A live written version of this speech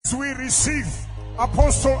we receive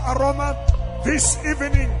Apostle Arome this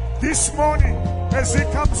evening, this morning, as he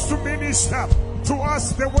comes to minister to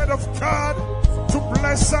us the word of God, to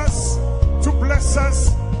bless us, to bless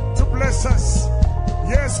us, to bless us.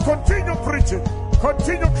 Yes, continue preaching,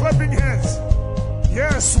 continue clapping hands.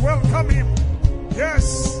 Yes, welcome him.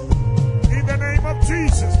 Yes, in the name of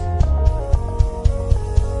Jesus.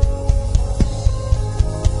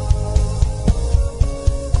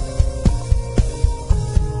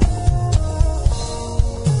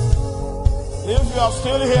 If you are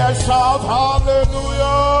still here, shout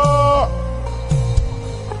hallelujah.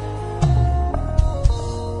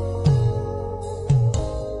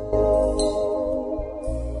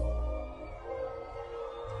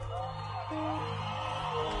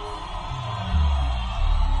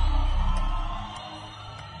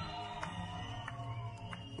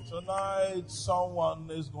 Tonight, someone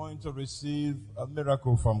is going to receive a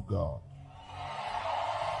miracle from God.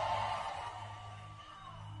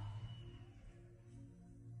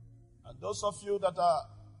 Those of you that are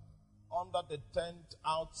under the tent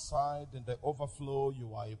outside in the overflow,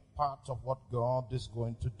 you are a part of what God is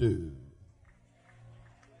going to do.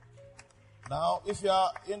 Now, if you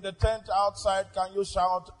are in the tent outside, can you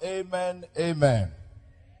shout amen, amen?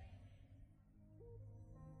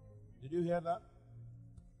 Did you hear that?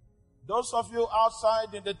 Those of you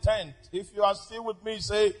outside in the tent, if you are still with me,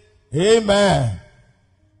 say amen.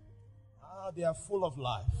 They are full of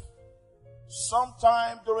life.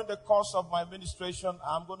 Sometime during the course of my administration,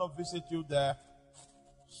 I'm going to visit you there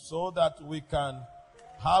so that we can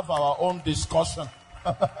have our own discussion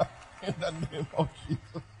in the name of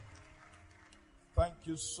Jesus. Thank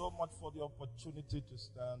you so much for the opportunity to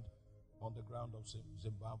stand on the ground of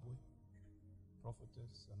Zimbabwe,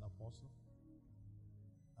 prophetess and apostle,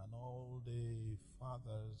 and all the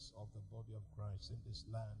fathers of the body of Christ in this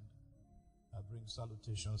land. I bring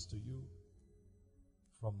salutations to you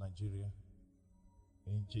from Nigeria.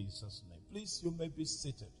 In Jesus' name. Please, you may be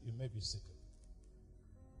seated. You may be seated.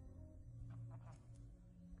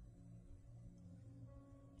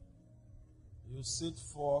 You sit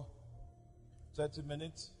for 30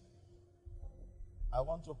 minutes. I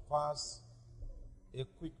want to pass a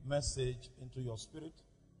quick message into your spirit.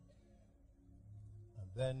 And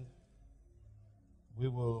then we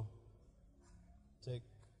will take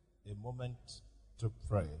a moment to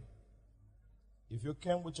pray. If you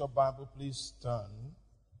came with your Bible, please turn.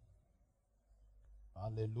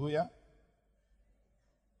 Hallelujah.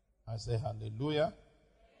 I say hallelujah.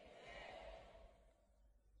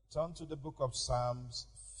 Turn to the book of Psalms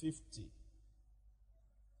 50.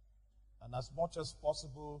 And as much as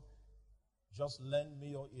possible, just lend me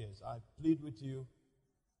your ears. I plead with you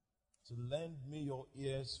to lend me your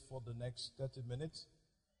ears for the next 30 minutes.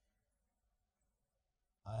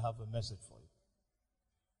 I have a message for you.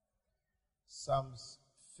 Psalms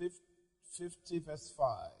 50 verse 5.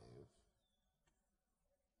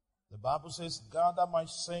 The Bible says, gather my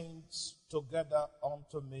saints together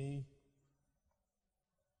unto me,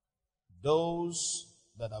 those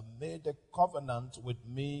that have made a covenant with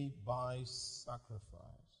me by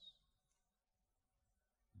sacrifice.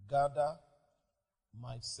 Gather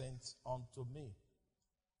my saints unto me.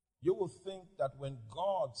 You will think that when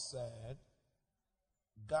God said,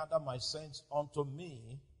 gather my saints unto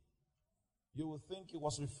me, you will think he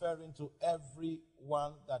was referring to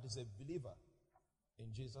everyone that is a believer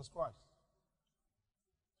in Jesus Christ.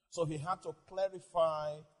 So he had to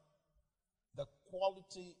clarify the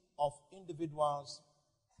quality of individuals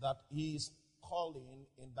that he is calling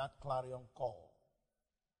in that clarion call.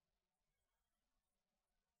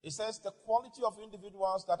 He says the quality of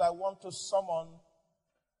individuals that I want to summon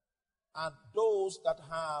are those that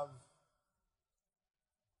have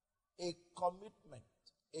a commitment,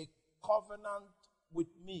 a covenant with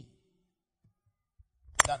me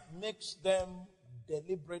that makes them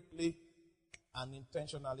deliberately and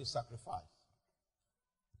intentionally sacrifice.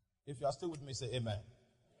 If you are still with me, say amen.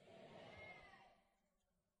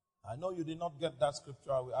 I know you did not get that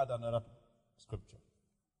scripture. I will add another scripture.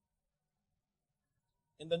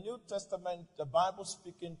 In the New Testament, the Bible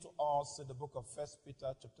speaking to us in the book of 1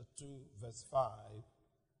 Peter chapter 2 verse 5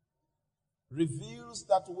 reveals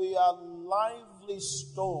that we are lively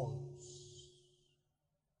stones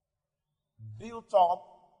built up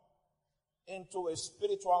into a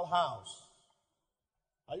spiritual house.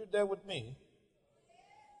 Are you there with me?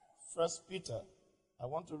 1 Peter, I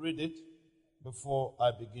want to read it before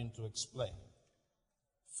I begin to explain.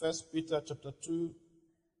 1 Peter chapter 2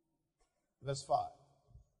 verse 5.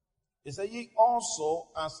 It says, ye also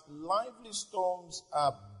as lively stones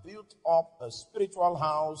are built up a spiritual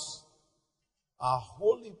house, a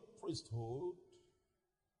holy priesthood,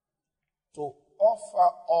 to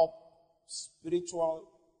offer up spiritual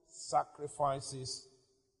sacrifices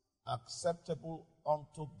acceptable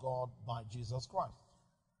unto God by Jesus Christ.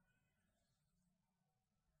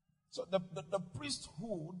 So the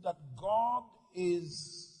priesthood that God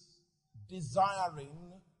is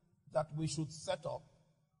desiring that we should set up,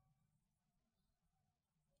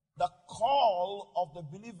 the call of the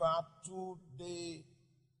believer to the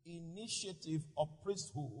initiative of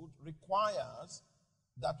priesthood requires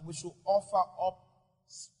that we should offer up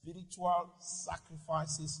spiritual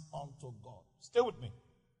sacrifices unto God. Stay with me.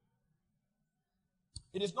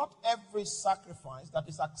 It is not every sacrifice that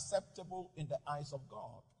is acceptable in the eyes of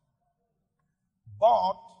God.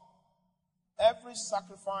 But every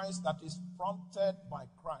sacrifice that is prompted by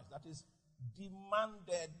Christ, that is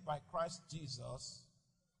demanded by Christ Jesus,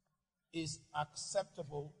 is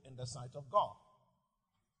acceptable in the sight of God.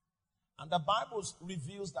 And the Bible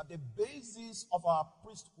reveals that the basis of our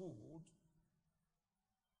priesthood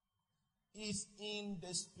is in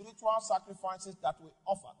the spiritual sacrifices that we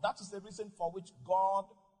offer. That is the reason for which God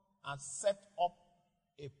has set up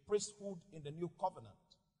a priesthood in the new covenant.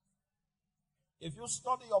 If you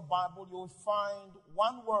study your Bible, you will find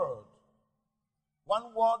one word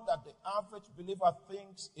that the average believer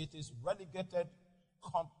thinks it is relegated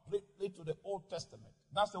completely to the Old Testament.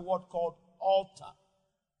 That's the word called altar.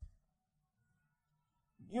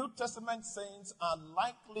 New Testament saints are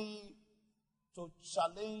likely to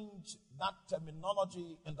challenge that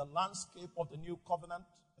terminology in the landscape of the new covenant,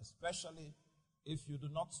 especially if you do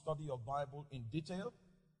not study your Bible in detail.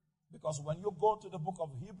 Because when you go to the book of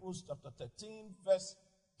Hebrews chapter 13 verse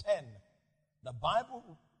 10, the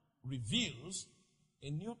Bible reveals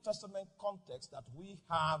in New Testament context that we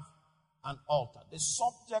have an altar. The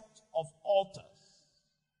subject of altars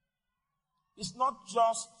is not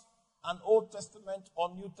just an Old Testament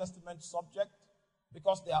or New Testament subject,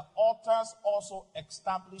 because there are altars also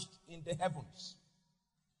established in the heavens.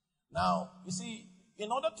 Now, you see,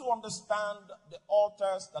 in order to understand the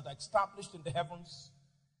altars that are established in the heavens,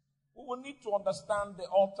 we will need to understand the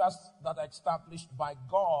altars that are established by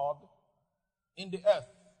God in the earth.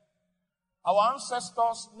 Our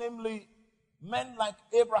ancestors, namely men like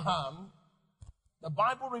Abraham, the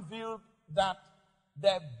Bible revealed that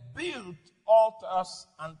they built altars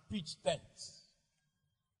and pitched tents.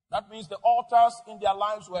 That means the altars in their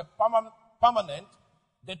lives were permanent.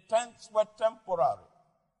 The tents were temporary.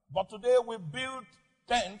 But today we build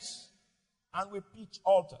tents and we pitch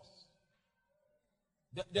altars.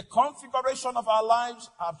 The configuration of our lives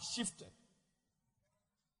have shifted.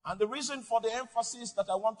 And the reason for the emphasis that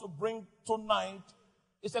I want to bring tonight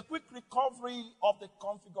is a quick recovery of the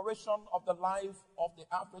configuration of the life of the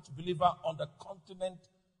average believer on the continent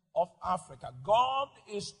of Africa. God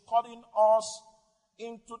is calling us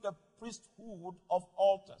into the priesthood of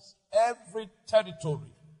altars. Every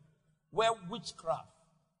territory where witchcraft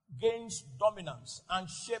gains dominance and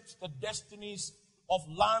shapes the destinies of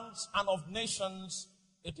lands and of nations,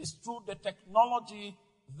 it is through the technology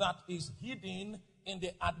that is hidden in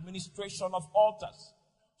the administration of altars.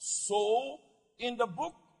 So, in the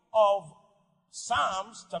book of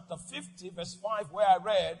Psalms, chapter 50, verse 5, where I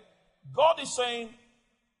read, God is saying,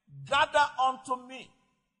 gather unto me.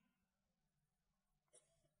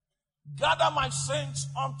 Gather my saints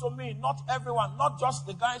unto me. Not everyone, not just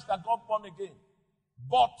the guys that got born again,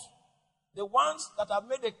 but the ones that have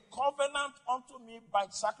made a covenant unto me by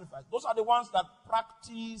sacrifice. Those are the ones that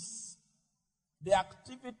practice the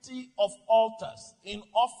activity of altars in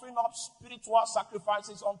offering up spiritual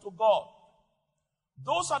sacrifices unto God.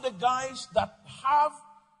 Those are the guys that have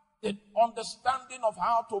the understanding of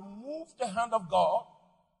how to move the hand of God.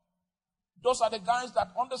 Those are the guys that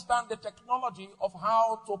understand the technology of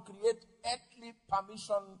how to create earthly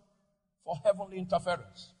permission for heavenly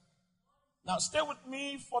interference. Now stay with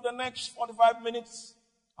me for the next 45 minutes.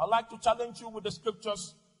 I'd like to challenge you with the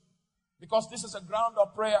scriptures, because this is a ground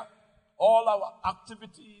of prayer. All our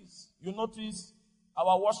activities, you notice,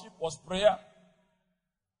 our worship was prayer.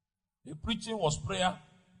 The preaching was prayer.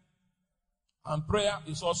 And prayer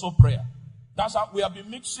is also prayer. That's how we have been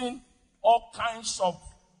mixing all kinds of,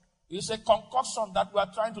 it's a concoction that we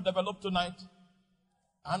are trying to develop tonight.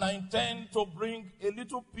 And I intend to bring a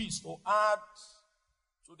little piece to add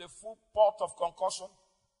to the full pot of concussion,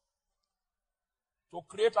 to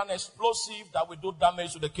create an explosive that will do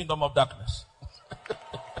damage to the kingdom of darkness.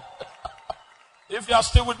 If you are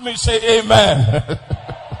still with me, say amen.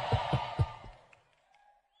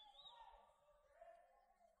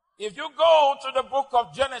 If you go to the book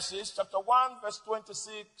of Genesis, chapter 1, verse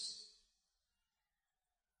 26,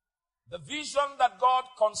 the vision that God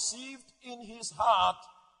conceived in his heart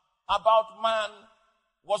about man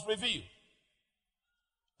was revealed.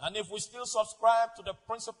 And if we still subscribe to the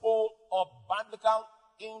principle of biblical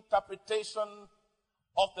interpretation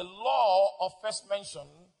of the law of first mention,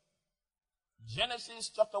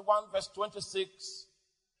 Genesis chapter 1 verse 26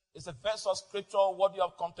 is a verse of scripture worthy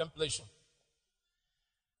of contemplation.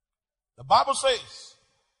 The Bible says,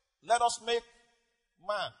 let us make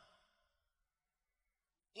man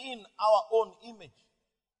in our own image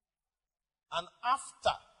and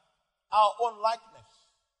after our own likeness,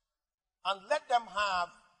 and let them have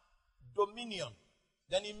dominion.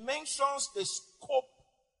 Then he mentions the scope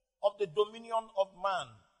of the dominion of man.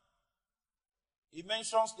 He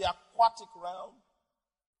mentions the aquatic realm.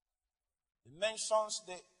 He mentions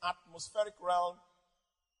the atmospheric realm.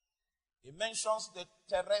 He mentions the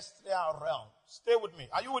terrestrial realm. Stay with me.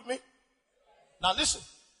 Are you with me? Now listen.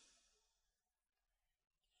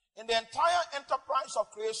 In the entire enterprise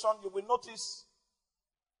of creation, you will notice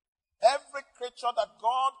every creature that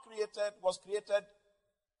God created was created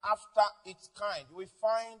after its kind. We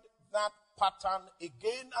find that pattern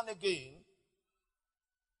again and again.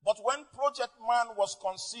 But when Project Man was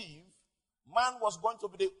conceived, man was going to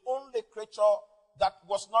be the only creature that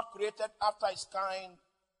was not created after its kind,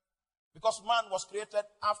 because man was created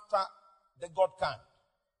after the God kind,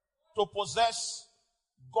 to possess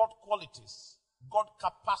God qualities, God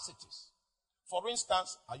capacities. For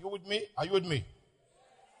instance, are you with me? Are you with me?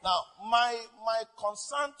 Now, my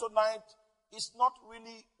concern tonight is not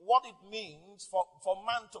really what it means for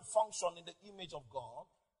man to function in the image of God.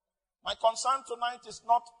 My concern tonight is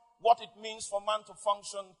not what it means for man to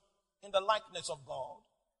function in the likeness of God.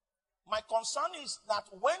 My concern is that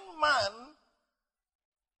when man,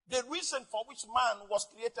 the reason for which man was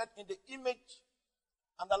created in the image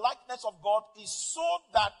and the likeness of God is so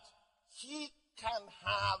that he can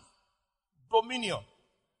have dominion.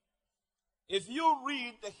 If you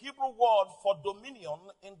read the Hebrew word for dominion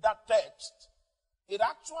in that text, it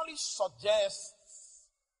actually suggests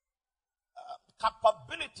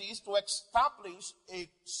capabilities to establish a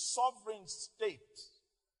sovereign state.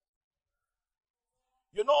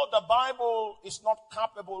 You know, the Bible is not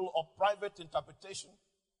capable of private interpretation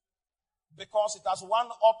because it has one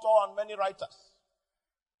author and many writers.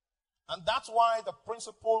 And that's why the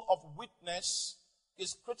principle of witness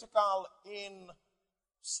is critical in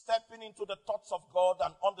stepping into the thoughts of God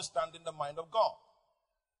and understanding the mind of God.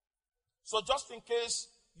 So just in case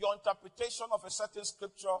your interpretation of a certain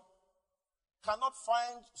scripture cannot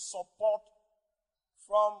find support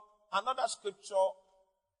from another scripture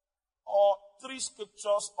or three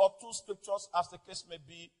scriptures or two scriptures, as the case may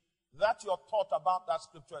be, that your thought about that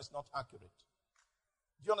scripture is not accurate.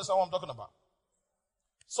 Do you understand what I'm talking about?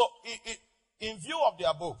 So, in view of the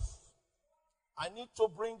above, I need to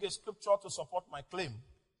bring a scripture to support my claim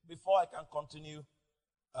before I can continue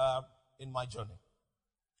in my journey.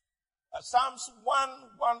 Psalms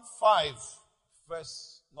 115,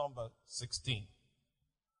 verse number 16.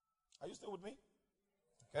 Are you still with me?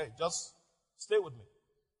 Okay, just stay with me.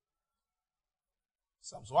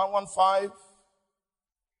 Psalms 115,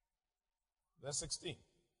 verse 16.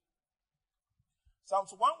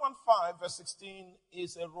 Psalms 115, verse 16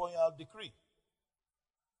 is a royal decree.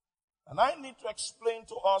 And I need to explain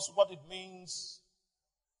to us what it means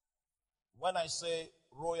when I say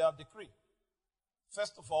royal decree.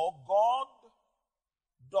 First of all, God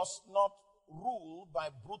does not rule by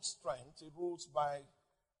brute strength. He rules by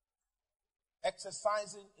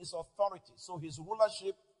exercising his authority. So his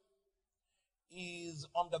rulership is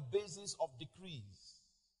on the basis of decrees.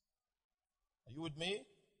 Are you with me?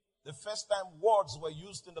 The first time words were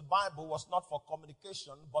used in the Bible was not for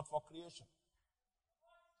communication, but for creation.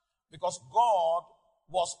 Because God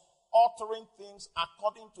was uttering things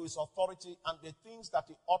according to his authority, and the things that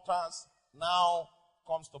he utters now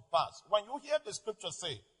comes to pass. When you hear the scripture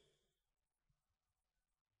say,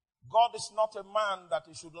 God is not a man that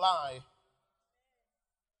he should lie,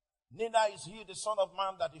 neither is he the son of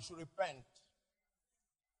man that he should repent.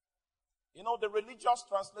 You know, the religious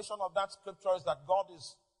translation of that scripture is that God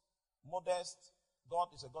is modest, God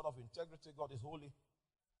is a God of integrity, God is holy.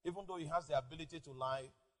 Even though he has the ability to lie,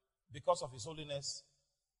 because of his holiness,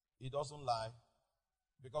 he doesn't lie.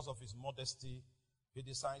 Because of his modesty, he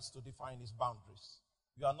decides to define his boundaries.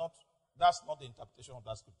 That's not the interpretation of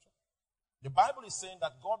that scripture. The Bible is saying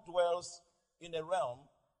that God dwells in a realm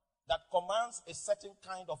that commands a certain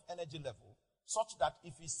kind of energy level, such that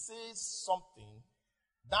if he says something,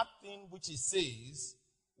 that thing which he says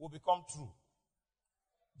will become true.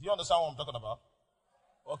 Do you understand what I'm talking about?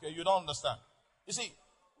 Okay, you don't understand. You see,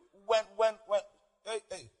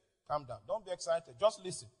 hey, calm down. Don't be excited. Just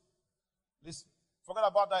listen. Listen. Forget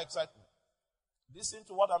about that excitement. Listen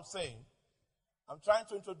to what I'm saying. I'm trying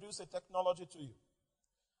to introduce a technology to you.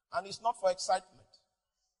 And it's not for excitement.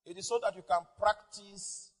 It is so that you can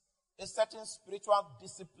practice a certain spiritual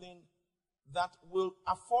discipline that will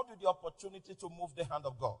afford you the opportunity to move the hand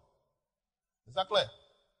of God. Is that clear?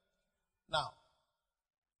 Now,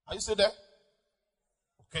 are you still there?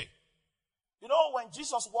 Okay. You know, when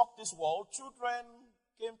Jesus walked this world, children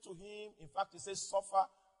came to him. In fact, he says, suffer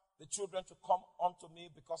the children to come unto me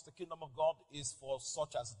because the kingdom of God is for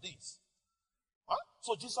such as this. Huh?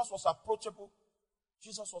 So Jesus was approachable.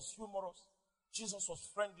 Jesus was humorous. Jesus was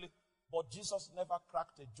friendly. But Jesus never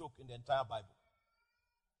cracked a joke in the entire Bible.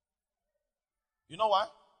 You know why?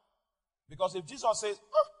 Because if Jesus says,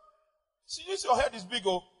 oh, see, your head is big,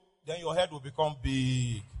 oh, then your head will become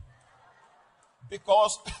big.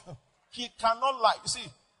 Because he cannot lie. You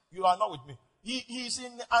see, you are not with me. He is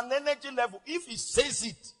in an energy level. If he says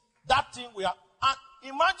it, that thing will.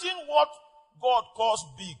 Imagine what God calls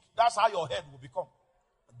big. That's how your head will become.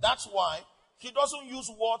 That's why he doesn't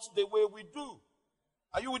use words the way we do.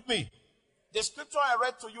 Are you with me? The scripture I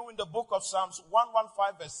read to you in the book of Psalms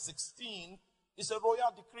 115 verse 16 is a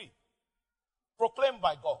royal decree proclaimed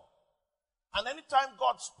by God. And anytime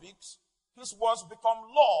God speaks, his words become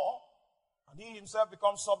law, and he himself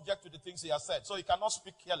becomes subject to the things he has said. So he cannot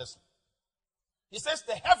speak carelessly. He says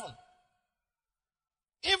the heaven,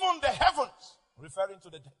 even the heavens, referring to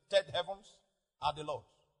the third heavens, are the Lord's.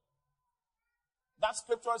 That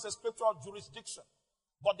scripture is a scriptural jurisdiction.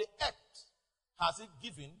 But the earth has it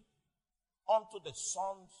given unto the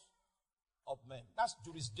sons of men. That's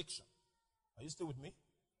jurisdiction. Are you still with me?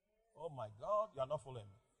 Oh my God, you are not following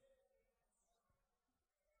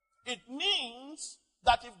me. It means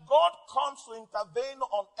that if God comes to intervene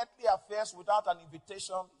on earthly affairs without an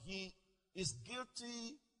invitation, he is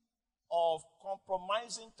guilty of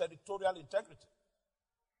compromising territorial integrity.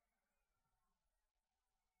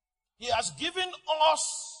 He has given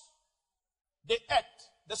us the earth.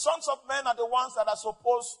 The sons of men are the ones that are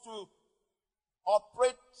supposed to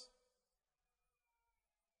operate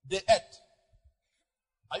the earth.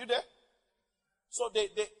 Are you there? So the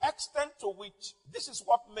extent to which, this is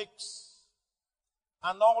what makes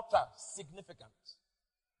an altar significant.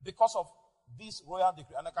 Because of this royal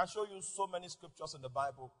decree. And I can show you so many scriptures in the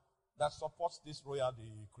Bible that supports this royal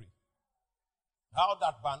decree. How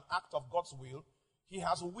that by an act of God's will, he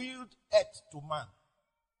has willed earth to man.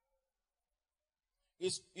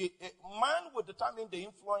 Man will determine the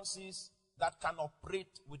influences that can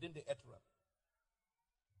operate within the earth realm.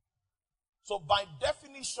 So by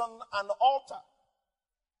definition, an altar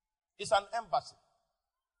is an embassy.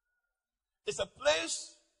 It's a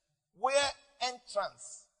place where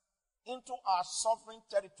entrance into our sovereign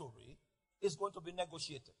territory is going to be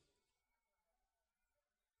negotiated.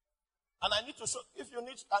 And I need to show,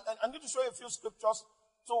 I need to show you a few scriptures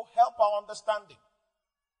to help our understanding.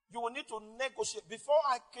 You will need to negotiate. Before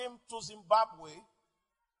I came to Zimbabwe,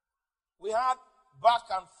 we had back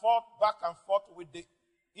and forth with the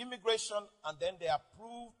immigration, and then they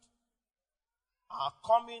approved our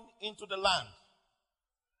coming into the land.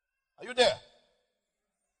 Are you there?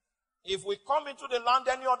 If we come into the land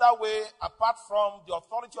any other way, apart from the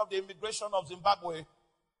authority of the immigration of Zimbabwe,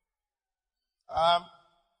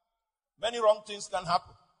 many wrong things can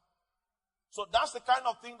happen. So that's the kind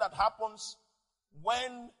of thing that happens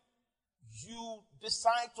when you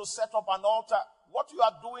decide to set up an altar. What you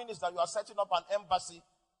are doing is that you are setting up an embassy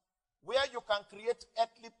where you can create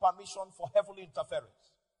earthly permission for heavenly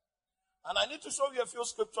interference. And I need to show you a few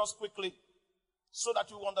scriptures quickly so that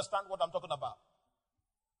you understand what I'm talking about.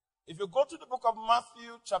 If you go to the book of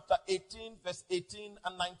Matthew chapter 18, verse 18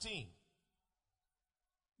 and 19,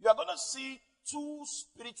 you are going to see two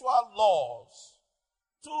spiritual laws,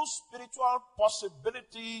 two spiritual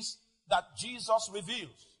possibilities that Jesus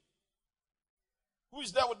reveals. Who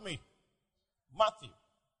is there with me? Matthew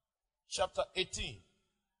chapter 18,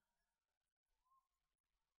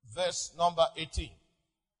 verse number 18.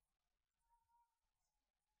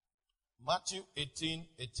 Matthew 18,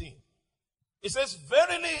 18. It says,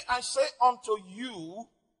 verily I say unto you,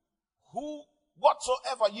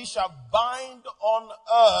 whatsoever ye shall bind on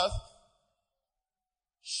earth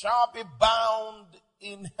shall be bound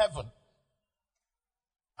in heaven.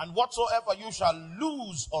 And whatsoever you shall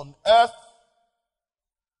loose on earth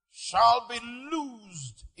shall be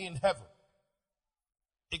loosed in heaven.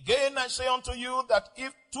 Again I say unto you that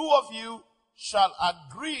if two of you shall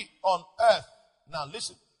agree on earth. Now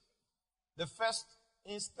listen. The first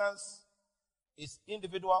instance is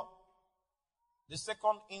individual. The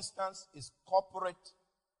second instance is corporate.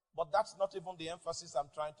 But that's not even the emphasis I'm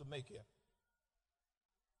trying to make here.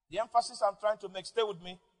 The emphasis I'm trying to make, stay with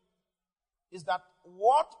me, is that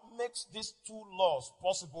what makes these two laws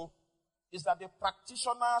possible is that the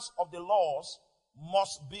practitioners of the laws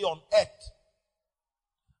must be on earth.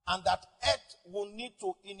 And that earth will need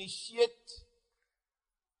to initiate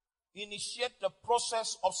the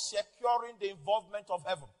process of securing the involvement of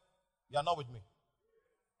heaven. You are not with me.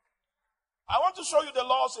 I want to show you the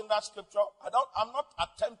laws in that scripture. I'm not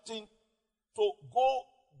attempting to go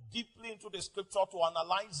deeply into the scripture to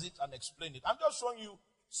analyze it and explain it. I'm just showing you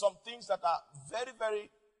some things that are very, very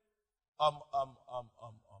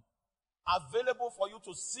available for you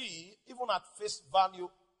to see, even at face value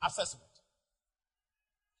assessment.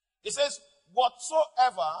 It says,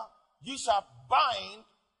 whatsoever ye shall bind,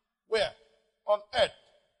 where? On earth,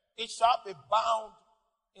 it shall be bound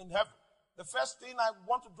in heaven. The first thing I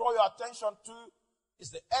want to draw your attention to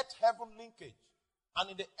is the earth-heaven linkage.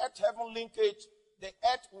 And in the earth-heaven linkage, the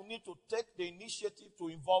earth will need to take the initiative to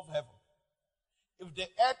involve heaven. If the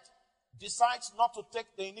earth decides not to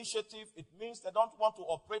take the initiative, it means they don't want to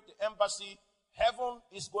operate the embassy. Heaven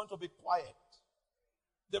is going to be quiet.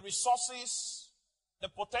 The resources, the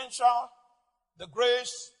potential, the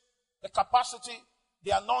grace, the capacity,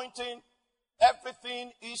 the anointing,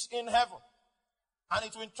 everything is in heaven. And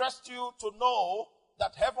it will interest you to know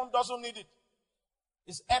that heaven doesn't need it.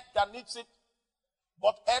 It's earth that needs it.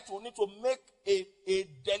 But earth will need to make a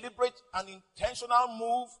deliberate and intentional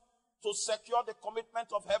move to secure the commitment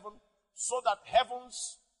of heaven so that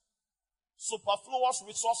heaven's superfluous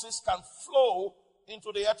resources can flow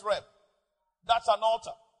into the earth realm. That's an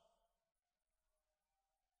altar.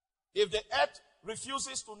 If the earth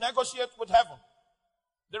refuses to negotiate with heaven,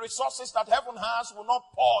 the resources that heaven has will not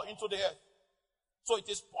pour into the earth. So it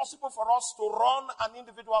is possible for us to run an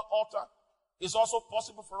individual altar. It's also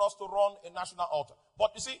possible for us to run a national altar.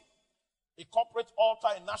 But you see, a corporate altar,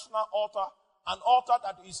 a national altar, an altar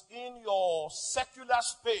that is in your secular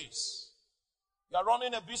space. You are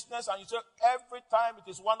running a business and you say, every time it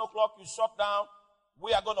is 1 o'clock, you shut down.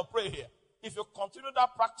 We are going to pray here. If you continue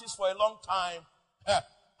that practice for a long time,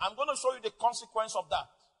 I'm going to show you the consequence of that.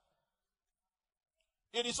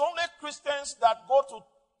 It is only Christians that go to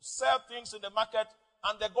sell things in the market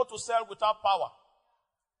and they go to sell without power.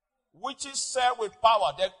 Witches sell with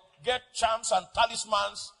power. They get charms and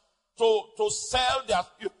talismans to sell their...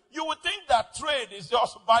 You would think that trade is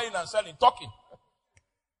just buying and selling, talking.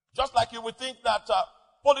 Just like you would think that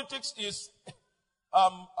politics is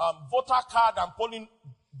voter card and polling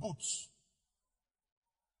booths.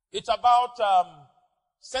 It's about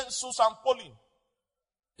census and polling.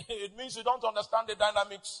 It means you don't understand the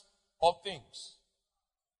dynamics of things.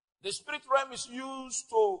 The spirit realm is used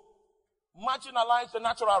to marginalize the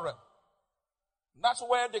natural realm. That's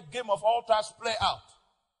where the game of altars play out.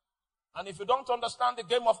 And if you don't understand the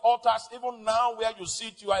game of altars, even now where you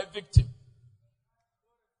sit, you are a victim.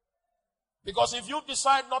 Because if you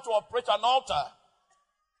decide not to operate an altar,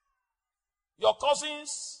 your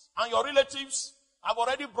cousins and your relatives have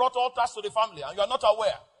already brought altars to the family and you are not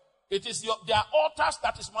aware. It is their altars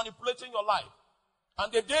that is manipulating your life.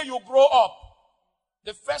 And the day you grow up,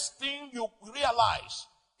 the first thing you realize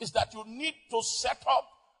is that you need to set up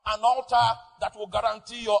an altar that will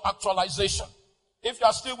guarantee your actualization. If you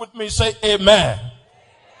are still with me, say amen. Amen.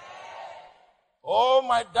 Oh,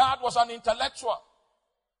 my dad was an intellectual.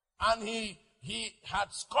 And he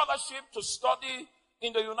had scholarship to study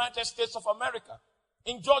in the United States of America,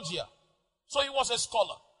 in Georgia. So he was a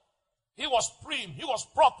scholar. He was prim. He was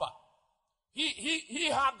proper. He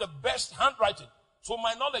had the best handwriting. To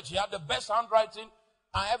my knowledge, he had the best handwriting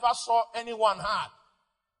I ever saw anyone had.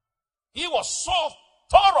 He was so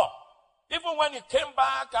thorough. Even when he came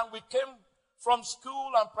back and we came from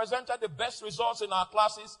school and presented the best results in our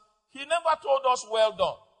classes, he never told us, well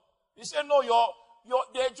done. He said, no,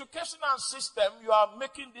 the educational system you are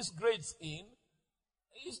making these grades in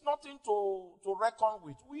is nothing to reckon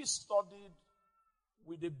with. We studied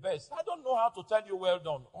with the best. I don't know how to tell you well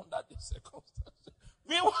done under these circumstances.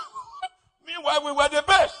 Meanwhile, we were the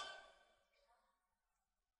best.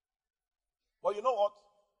 But you know what?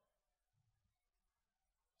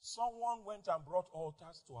 Someone went and brought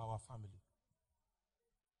altars to our family.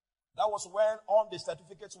 That was when all the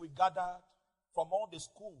certificates we gathered from all the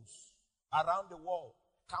schools around the world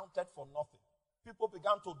counted for nothing. People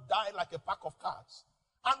began to die like a pack of cards.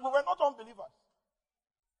 And we were not unbelievers.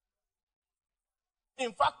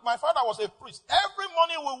 In fact, my father was a priest. Every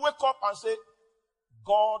morning we wake up and say,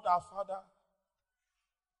 God our Father,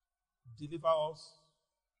 deliver us,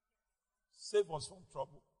 save us from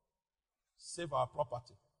trouble, save our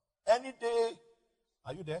property. Any day,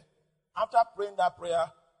 are you there? After praying that prayer,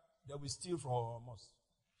 they will steal from us.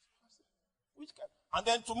 Which kind? And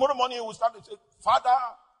then tomorrow morning we start to say, Father,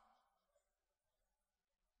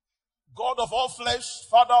 God of all flesh,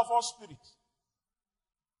 Father of all spirit.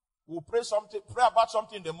 We'll pray about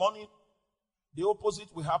something in the morning. The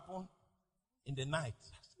opposite will happen in the night.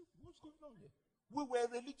 What's going on here? We were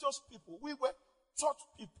religious people. We were church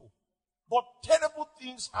people. But terrible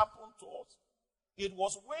things happened to us. It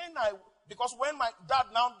was because when my dad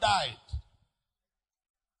now died,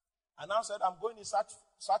 I now said, I'm going in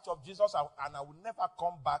search of Jesus and I will never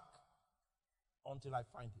come back until I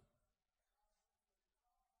find him.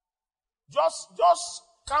 Just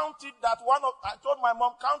count it that I told my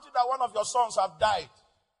mom, count it that one of your sons have died.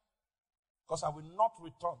 Because I will not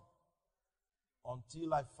return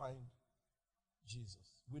until I find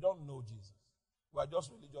Jesus. We don't know Jesus. We are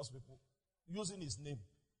just religious people using his name.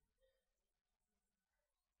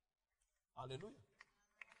 Hallelujah.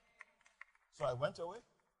 So I went away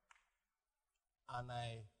and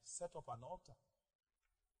I set up an altar.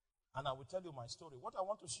 And I will tell you my story. What I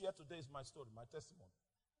want to share today is my story, my testimony.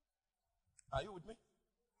 Are you with me?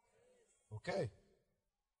 Okay.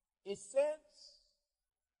 It says,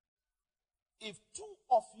 if two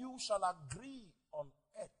of you shall agree on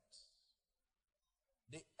earth,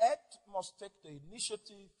 the earth must take the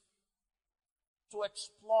initiative to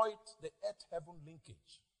exploit the earth-heaven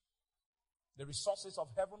linkage. The resources of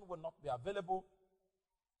heaven will not be available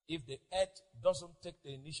if the earth doesn't take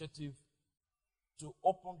the initiative to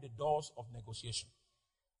open the doors of negotiation.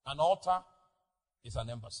 An altar is an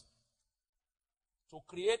embassy. To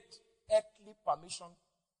create earthly permission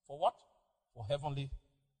for what? For heavenly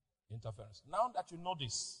interference. Now that you know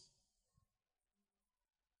this,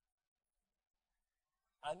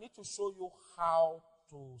 I need to show you how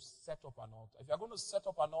to set up an altar. If you are going to set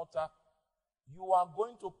up an altar, you are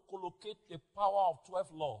going to collocate the power of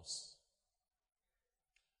 12 laws.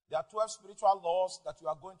 There are 12 spiritual laws that you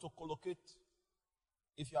are going to collocate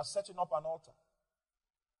if you are setting up an altar.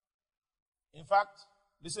 In fact,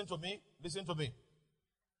 listen to me.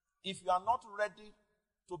 If you are not ready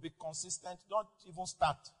to be consistent, don't even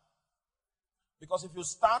start. Because if you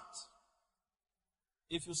start,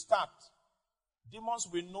 demons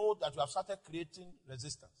will know that you have started creating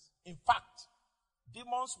resistance. In fact,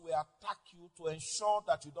 demons will attack you to ensure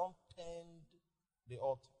that you don't tend the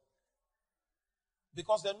altar.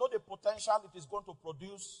 Because they know the potential it is going to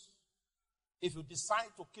produce if you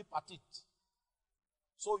decide to keep at it.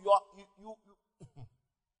 So you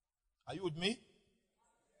are you with me?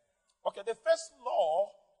 Okay, the first law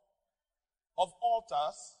of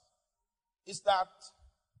altars is that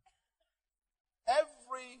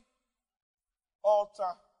every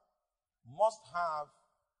altar must have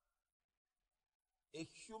a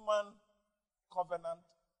human covenant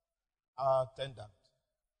attendant.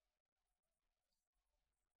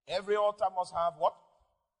 Every altar must have what?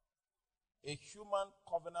 A human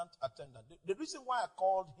covenant attendant. The reason why I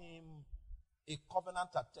called him a covenant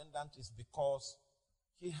attendant is because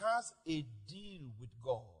he has a deal with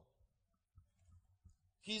God.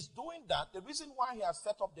 He's doing that. The reason why he has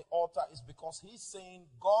set up the altar is because he's saying,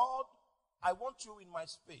 God, I want you in my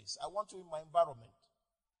space. I want you in my environment.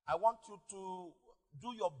 I want you to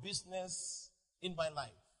do your business in my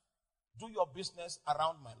life. Do your business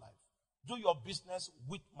around my life. Do your business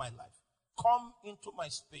with my life. Come into my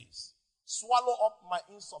space. Swallow up my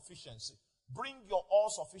insufficiency. Bring your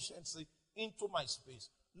all-sufficiency into my space.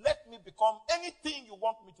 Let me become anything you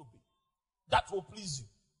want me to be. That will please you.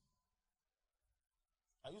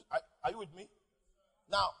 Are you with me?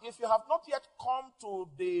 Now, if you have not yet come to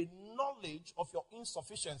the knowledge of your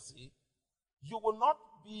insufficiency, you will not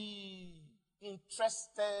be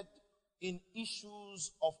interested in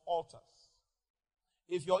issues of altars.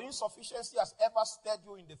 If your insufficiency has ever stared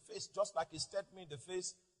you in the face, just like it stared me in the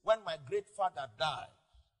face when my great father died.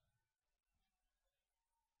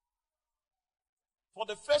 For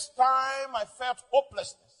the first time, I felt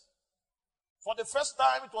hopelessness. For the first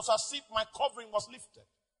time, it was as if my covering was lifted.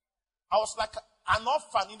 I was like an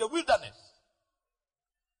orphan in the wilderness.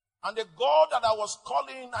 And the God that I was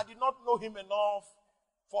calling, I did not know him enough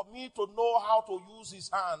for me to know how to use his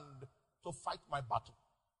hand to fight my battle.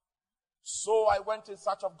 So I went in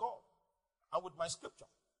search of God and with my scripture.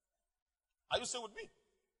 Are you still with me?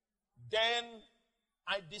 Then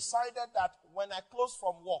I decided that when I close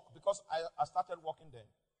from work, because I started working then.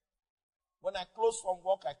 When I close from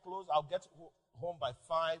work, I'll get home by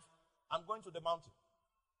 5. I'm going to the mountain.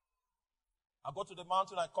 I go to the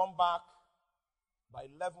mountain, I come back by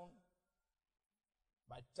 11,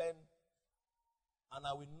 by 10, and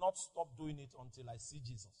I will not stop doing it until I see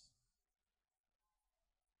Jesus.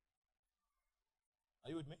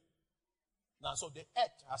 Are you with me? Now, so the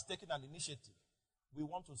earth has taken an initiative. We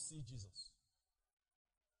want to see Jesus.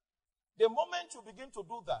 The moment you begin to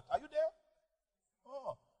do that, are you there?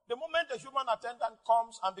 Oh, The moment the human attendant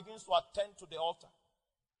comes and begins to attend to the altar,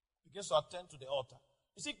 you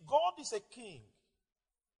see, God is a king.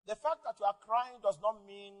 The fact that you are crying does not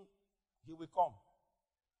mean he will come.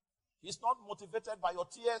 He's not motivated by your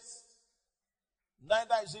tears.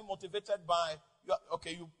 Neither is he motivated by,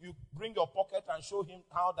 you bring your pocket and show him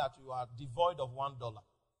how that you are devoid of $1.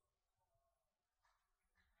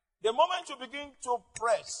 The moment you begin to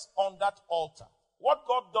press on that altar, what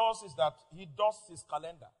God does is that he dusts his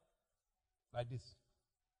calendar like this.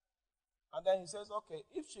 And then he says, okay,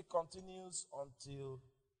 if she continues until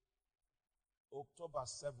October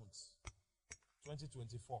 7th,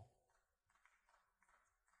 2024,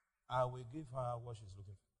 I will give her what she's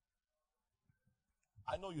looking for.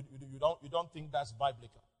 I know you don't think that's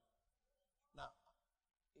biblical. Now,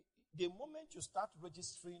 the moment you start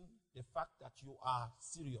registering the fact that you are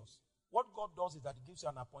serious, what God does is that he gives you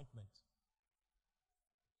an appointment.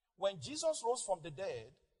 When Jesus rose from the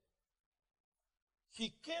dead,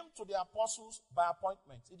 he came to the apostles by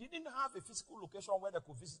appointment. He didn't have a physical location where they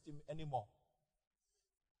could visit him anymore.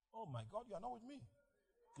 Oh my God, you are not with me.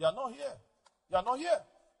 You are not here. You are not here.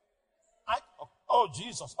 Oh,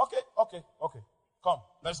 Jesus. Okay. Come,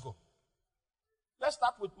 let's go. Let's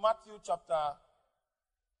start with Matthew chapter.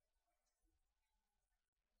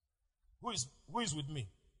 Who is with me?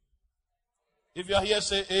 If you are here,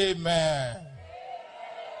 say amen.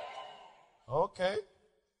 Okay.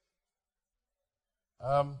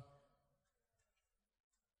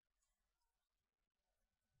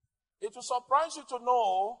 It will surprise you to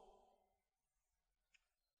know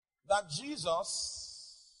that Jesus.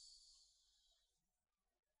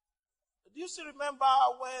 Do you still remember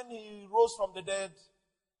when he rose from the dead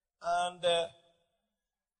and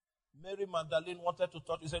Mary Magdalene wanted to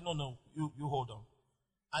touch? He said, no, you hold on.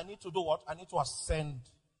 I need to do what? I need to ascend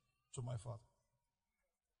to my Father.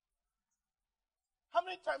 How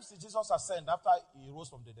many times did Jesus ascend after he rose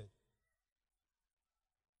from the dead?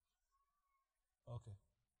 Okay.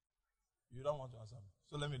 You don't want to answer me.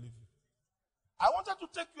 So let me leave you. I wanted to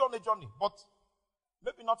take you on a journey, but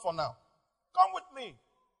maybe not for now. Come with me.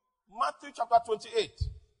 Matthew chapter 28.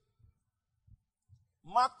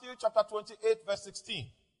 Matthew chapter 28 verse 16.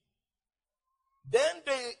 Then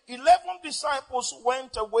the 11 disciples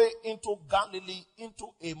went away into Galilee, into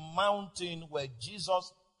a mountain where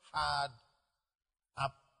Jesus had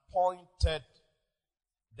appointed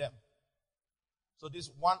them. So this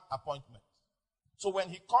one appointment. So when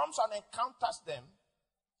he comes and encounters them,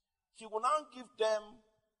 he will now give them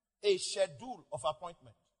a schedule of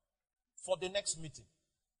appointment for the next meeting.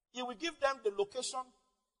 He will give them the location.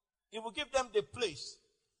 He will give them the place.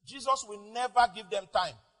 Jesus will never give them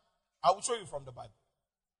time. I will show you from the Bible.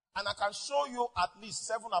 And I can show you at least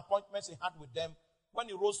 7 appointments he had with them when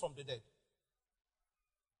he rose from the dead.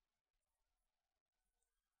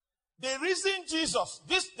 The risen Jesus,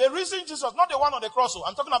 not the one on the cross.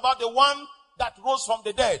 I'm talking about the one that rose from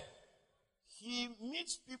the dead. He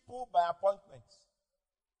meets people by appointment.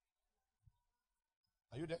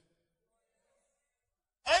 Are you there?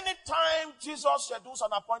 Anytime Jesus schedules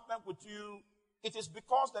an appointment with you, it is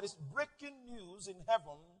because there is breaking news in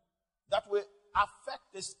heaven that will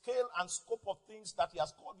affect the scale and scope of things that he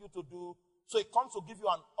has called you to do. So he comes to give you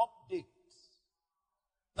an update.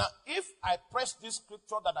 Now, if I press this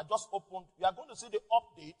scripture that I just opened, we are going to see the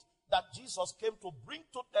update that Jesus came to bring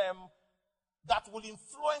to them that will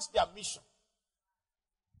influence their mission.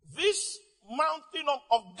 This mountain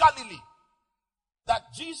of Galilee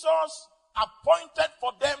that Jesus appointed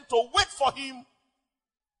for them to wait for him.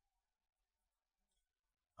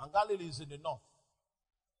 And Galilee is in the north.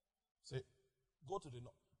 Say, go to the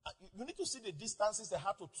north. You need to see the distances they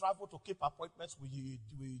had to travel to keep appointments with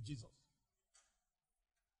Jesus.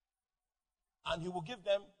 And he will give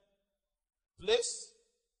them place.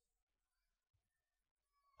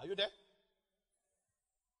 Are you there?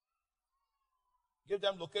 Give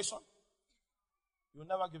them location. You will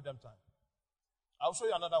never give them time. I'll show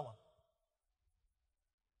you another one.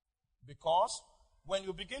 Because when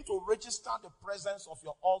you begin to register the presence of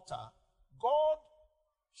your altar, God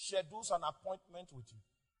schedules an appointment with you.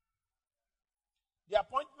 The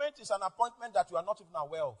appointment is an appointment that you are not even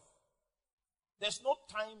aware of. There's no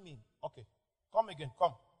timing. Okay, come again,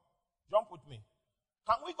 come. Jump with me.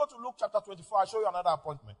 Can we go to Luke chapter 24? I'll show you another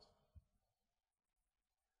appointment.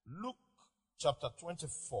 Luke chapter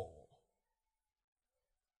 24.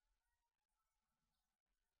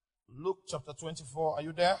 Luke chapter 24. Are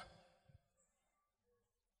you there?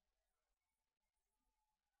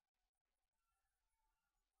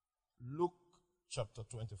 Luke chapter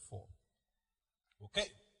 24. Okay.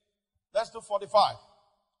 Let's do 45.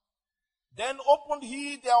 Then opened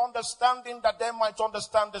he their understanding that they might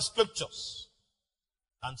understand the scriptures.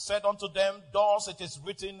 And said unto them, thus it is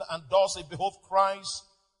written, and thus it behoved Christ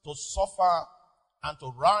to suffer and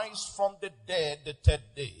to rise from the dead the third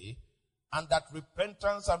day, and that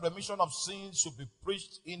repentance and remission of sins should be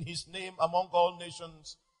preached in his name among all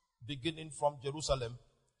nations, beginning from Jerusalem.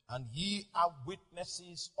 And ye are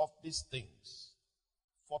witnesses of these things.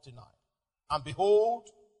 49. And behold,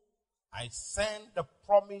 I send the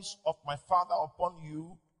promise of my Father upon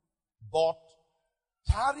you, but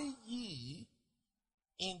tarry ye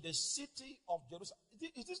in the city of Jerusalem.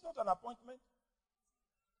 Is this not an appointment?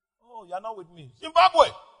 Oh, you are not with me. Zimbabwe.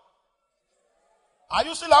 Are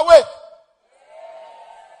you still awake?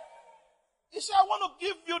 He said, I want to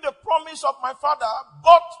give you the promise of my Father,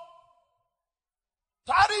 but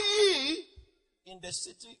tarry ye in the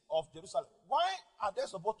city of Jerusalem. Why are they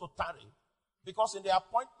supposed to tarry? Because in the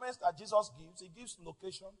appointments that Jesus gives, he gives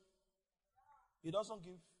location. He doesn't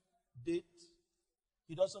give date.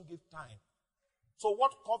 He doesn't give time. So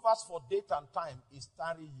what covers for date and time is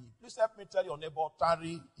tarry ye. Please help me tell your neighbor,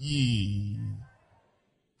 tarry ye.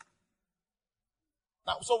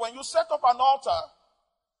 Now, so when you set up an altar,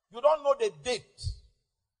 you don't know the date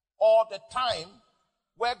or the time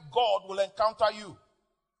where God will encounter you.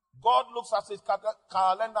 God looks at his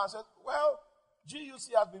calendar and says, well, GUC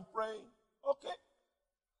has been praying. Okay.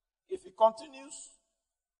 If he continues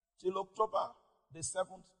till October the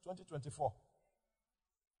 7th, 2024,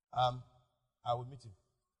 I will meet him.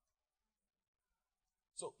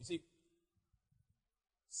 So, you see,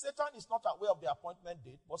 Satan is not aware of the appointment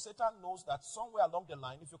date, but Satan knows that somewhere along the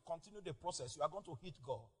line, if you continue the process, you are going to hit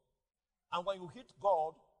God. And when you hit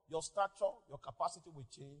God, your stature, your capacity will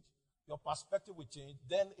change, your perspective will change,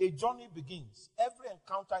 then a journey begins. Every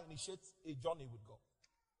encounter initiates a journey with God.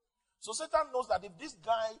 So Satan knows that if this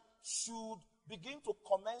guy should begin to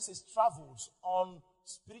commence his travels on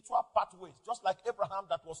spiritual pathways, just like Abraham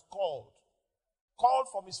that was called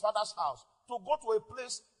from his father's house to go to a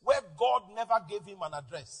place where God never gave him an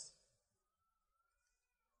address.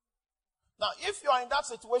 Now, if you are in that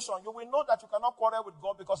situation, you will know that you cannot quarrel with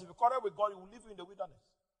God, because if you quarrel with God, he will leave you in the wilderness.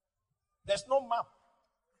 There's no map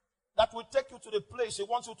that will take you to the place he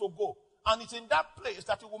wants you to go. And it's in that place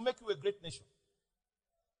that he will make you a great nation.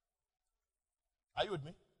 Are you with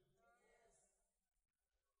me?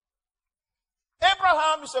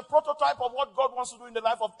 Abraham is a prototype of what God wants to do in the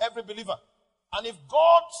life of every believer. And if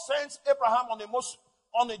God sends Abraham on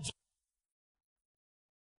a journey,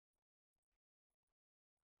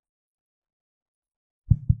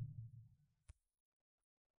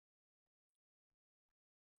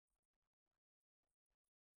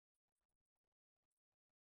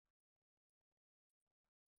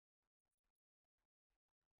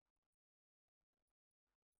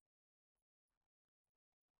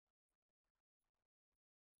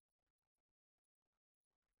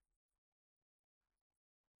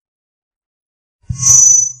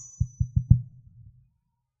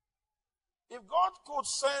 if God could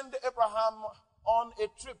send Abraham on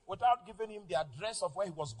a trip without giving him the address of where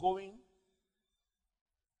he was going,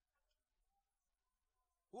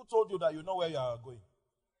 who told you that you know where you are going?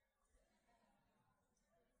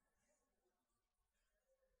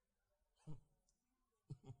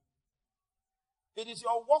 It is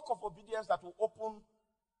your work of obedience that will open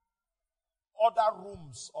other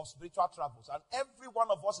rooms of spiritual travels. And every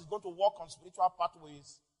one of us is going to walk on spiritual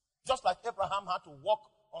pathways, just like Abraham had to walk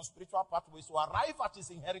on spiritual pathways to arrive at his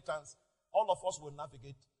inheritance. All of us will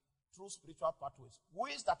navigate through spiritual pathways,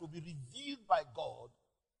 ways that will be revealed by God,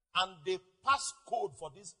 and the passcode for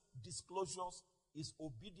these disclosures is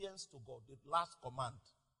obedience to God, the last command.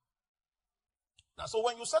 Now, so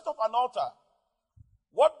when you set up an altar,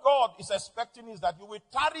 what God is expecting is that you will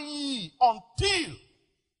tarry until,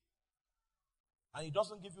 and he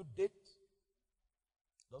doesn't give you date,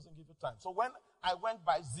 doesn't give you time. So when I went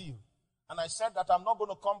by zeal, and I said that I'm not going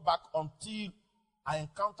to come back until I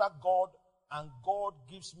encounter God and God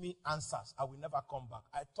gives me answers, I will never come back.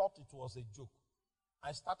 I thought it was a joke.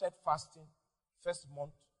 I started fasting first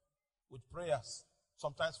month with prayers.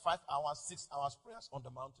 Sometimes 5 hours, 6 hours prayers on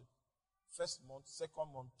the mountain. First month, second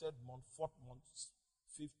month, third month, fourth month,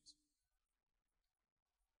 fifth.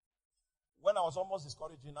 When I was almost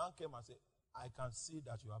discouraged, he now came and said, I can see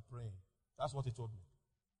that you are praying. That's what he told me.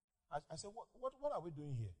 I said, what are we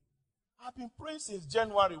doing here? I've been praying since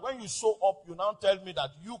January. When you show up, you now tell me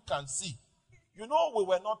that you can see. You know, we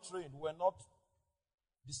were not trained. We were not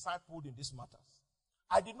discipled in these matters.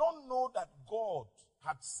 I did not know that God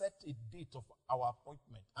had set a date of our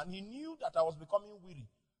appointment. And he knew that I was becoming weary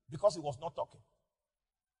because he was not talking.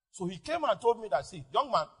 So he came and told me that, see,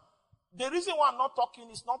 young man, The reason why I'm not talking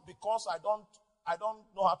is not because I don't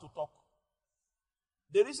know how to talk.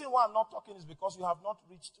 The reason why I'm not talking is because you have not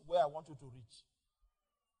reached where I want you to reach.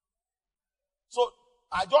 So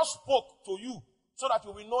I just spoke to you so that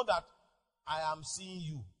you will know that I am seeing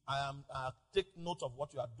you. I take note of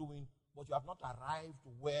what you are doing, but you have not arrived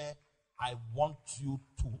where I want you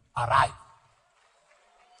to arrive.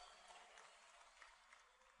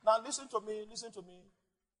 Now listen to me.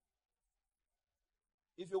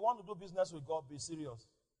 If you want to do business with God, be serious.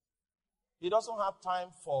 He doesn't have time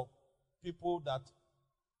for people that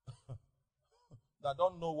that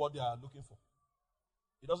don't know what they are looking for.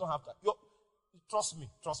 He doesn't have time. Trust me.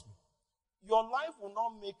 Your life will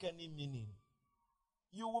not make any meaning.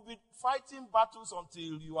 You will be fighting battles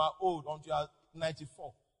until you are old, until you are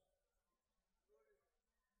 94.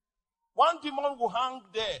 One demon will hang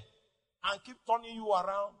there and keep turning you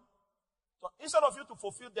around. So instead of you to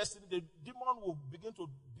fulfill destiny, the demon will begin to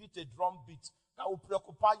beat a drum beat that will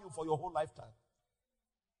preoccupy you for your whole lifetime.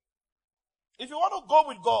 If you want to go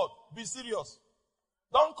with God, be serious.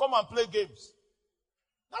 Don't come and play games.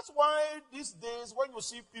 That's why these days when you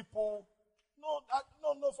see people, no,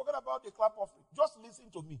 forget about the clap offering. Just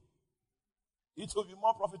listen to me. It will be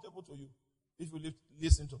more profitable to you if you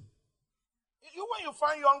listen to me. When you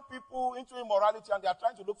find young people into immorality and they are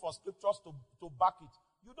trying to look for scriptures to back it,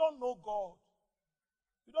 you don't know God.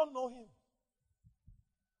 You don't know Him.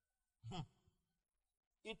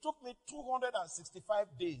 It took me 265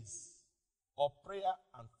 days of prayer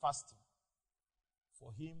and fasting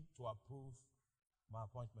for Him to approve my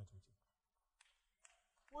appointment with Him.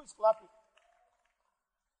 Who is clapping?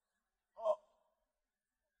 Oh,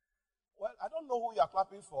 well, I don't know who you are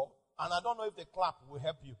clapping for, and I don't know if the clap will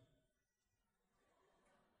help you.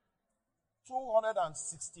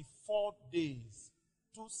 264 days.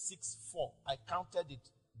 264. I counted it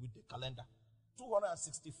with the calendar.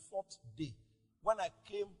 264th day. When I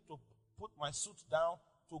came to put my suit down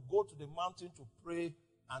to go to the mountain to pray,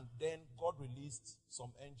 and then God released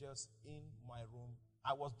some angels in my room.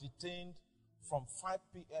 I was detained from 5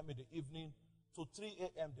 p.m. in the evening to 3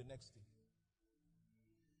 a.m. the next day.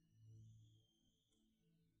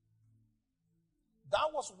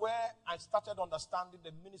 That was where I started understanding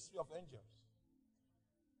the ministry of angels.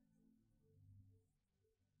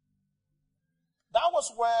 That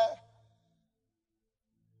was where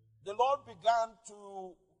the Lord began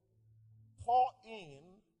to pour in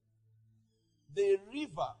the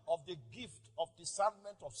river of the gift of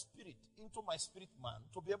discernment of spirit into my spirit man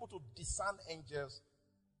to be able to discern angels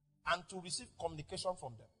and to receive communication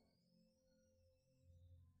from them.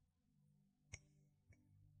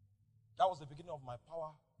 That was the beginning of my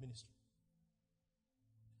power ministry.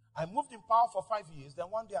 I moved in power for 5 years. Then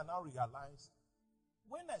one day I now realized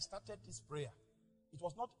when I started this prayer, it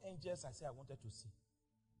was not angels I said I wanted to see.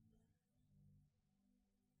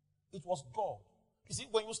 It was God. You see,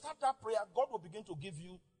 when you start that prayer, God will begin to give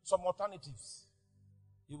you some alternatives.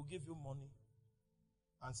 He will give you money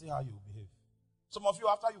and see how you will behave. Some of you,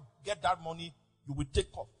 after you get that money, you will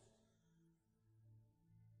take off.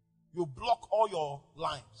 You block all your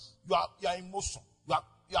lines. You are in motion.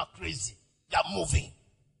 You are crazy. You are moving.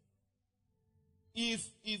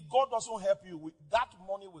 If God doesn't help you, that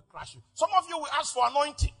money will crash you. Some of you will ask for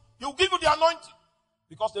anointing. He will give you the anointing.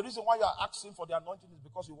 Because the reason why you are asking for the anointing is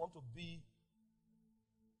because you want to be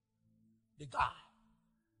the guy.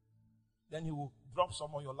 Then He will drop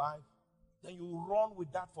some on your life. Then you will run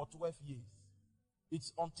with that for 12 years.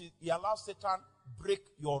 It's until He allows Satan break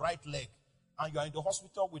your right leg and you are in the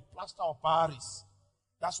hospital with plaster of Paris.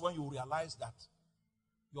 That's when you realize that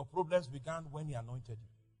your problems began when He anointed you.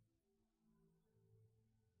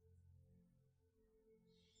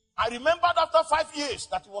 I remembered after 5 years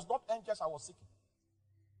that it was not angels I was seeking.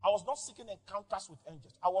 I was not seeking encounters with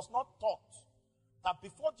angels. I was not taught that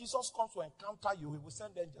before Jesus comes to encounter you, He will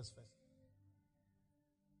send angels first.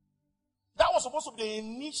 That was supposed to be the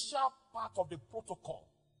initial part of the protocol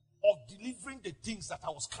of delivering the things that I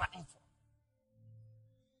was crying for.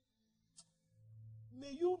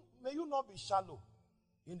 May you not be shallow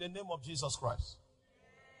in the name of Jesus Christ.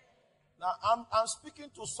 Now, I'm speaking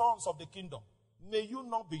to sons of the kingdom. May you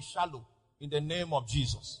not be shallow in the name of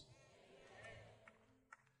Jesus.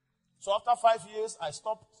 So after 5 years, I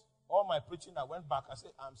stopped all my preaching. I went back. I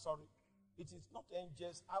said, I'm sorry. It is not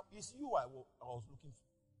angels. It's you I was looking for.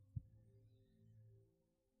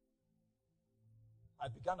 I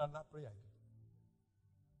began another prayer again.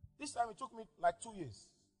 This time it took me like 2 years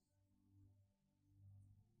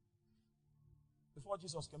before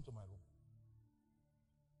Jesus came to my room.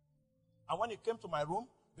 And when He came to my room,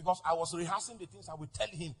 because I was rehearsing the things I would tell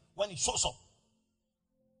Him when He shows up.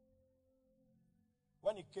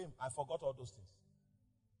 When he came, I forgot all those things.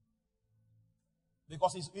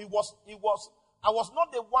 Because I was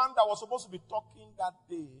not the one that was supposed to be talking that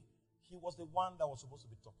day. He was the one that was supposed to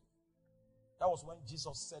be talking. That was when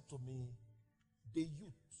Jesus said to me, the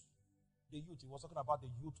youth, he was talking about the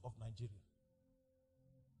youth of Nigeria.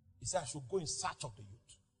 He said I should go in search of the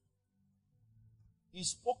youth. He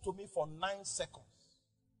spoke to me for 9 seconds.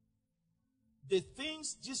 The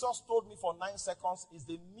things Jesus told me for 9 seconds is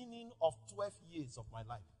the meaning of 12 years of my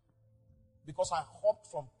life. Because I hopped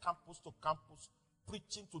from campus to campus,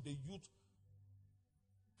 preaching to the youth,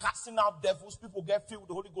 casting out devils. People get filled with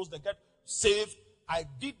the Holy Ghost, they get saved. I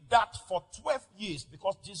did that for 12 years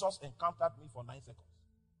because Jesus encountered me for 9 seconds.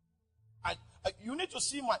 You need to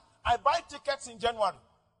see I buy tickets in January.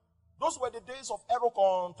 Those were the days of aero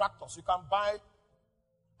contractors.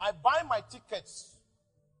 I buy my tickets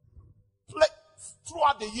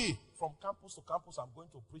throughout the year. From campus to campus, I'm going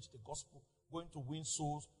to preach the gospel, going to win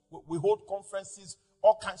souls. We hold conferences,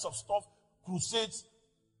 all kinds of stuff, crusades.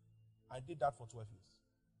 I did that for 12 years.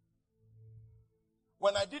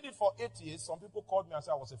 When I did it for 8 years, some people called me and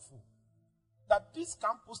said I was a fool. That this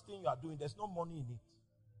campus thing you are doing, there's no money in it.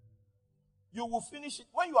 You will finish it.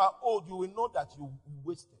 When you are old, you will know that you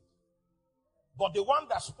wasted. But the one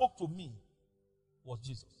that spoke to me was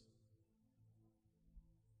Jesus.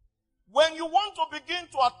 When you want to begin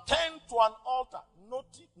to attend to an altar,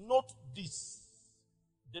 note this.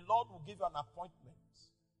 The Lord will give you an appointment.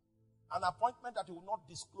 An appointment that He will not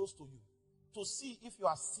disclose to you. To see if you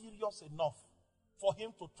are serious enough for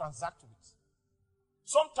Him to transact with.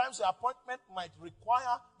 Sometimes the appointment might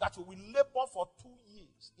require that you will labor for 2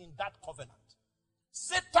 years in that covenant.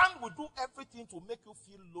 Satan will do everything to make you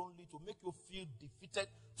feel lonely, to make you feel defeated,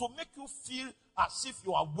 to make you feel as if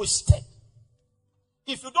you are wasted.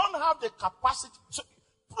 If you don't have the capacity,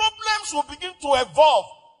 problems will begin to evolve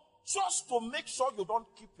just to make sure you don't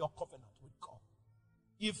keep your covenant with God.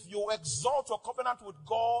 If you exalt your covenant with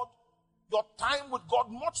God, your time with God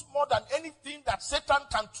much more than anything that Satan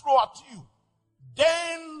can throw at you,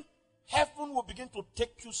 then heaven will begin to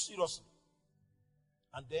take you seriously.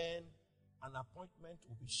 And then an appointment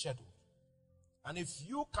will be scheduled. And if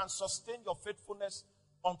you can sustain your faithfulness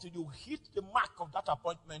until you hit the mark of that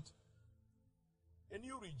appointment, a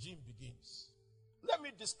new regime begins. Let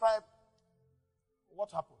me describe what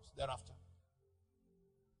happens thereafter.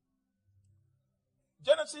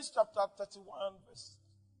 Genesis chapter 31 verse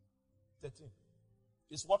 13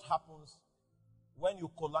 is what happens when you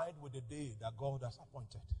collide with the day that God has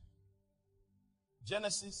appointed.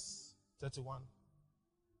 Genesis 31.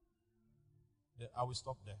 I will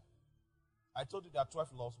stop there. I told you there are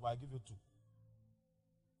 12 laws, but I give you 2.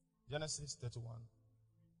 Genesis 31,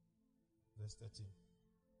 verse 13.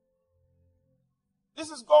 This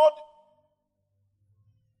is God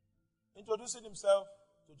introducing Himself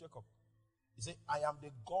to Jacob. He said, I am the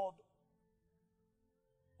God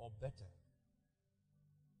of Bethel,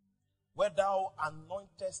 where thou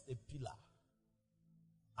anointest a pillar,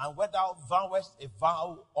 and where thou vowest a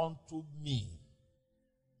vow unto me.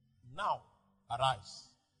 Now, arise,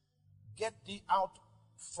 get thee out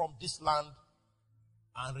from this land,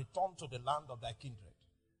 and return to the land of thy kindred.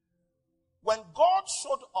 When God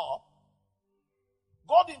showed up,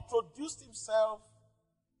 God introduced Himself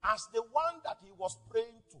as the one that He was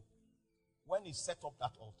praying to when He set up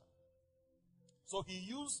that altar. So He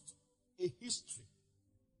used a history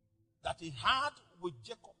that He had with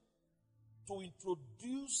Jacob to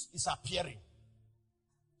introduce His appearing.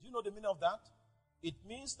 Do you know the meaning of that? It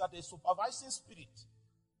means that the supervising spirit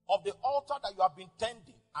of the altar that you have been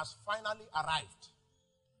tending has finally arrived.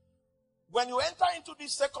 When you enter into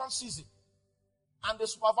this second season and the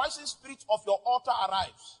supervising spirit of your altar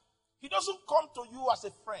arrives, he doesn't come to you as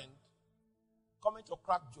a friend coming to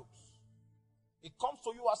crack jokes. He comes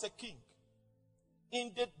to you as a king.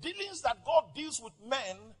 In the dealings that God deals with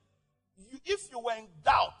men, if you were in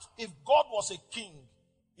doubt if God was a king,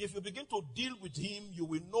 if you begin to deal with Him, you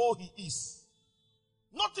will know He is.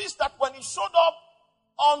 Notice that when He showed up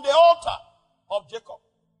on the altar of Jacob,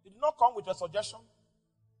 He did not come with a suggestion.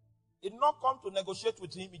 He did not come to negotiate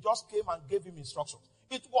with him. He just came and gave him instructions.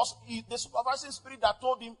 It was the supervising spirit that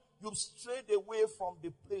told him, you've strayed away from the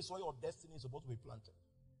place where your destiny is supposed to be planted.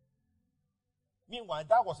 Meanwhile,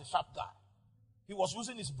 that was a sharp guy. He was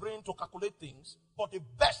using his brain to calculate things, but the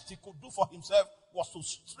best he could do for himself was to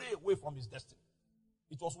stray away from his destiny.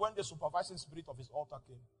 It was when the supervising spirit of his altar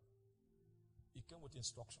came. He came with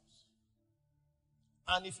instructions.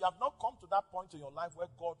 And if you have not come to that point in your life where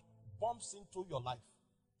God bumps into your life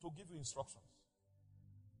to give you instructions,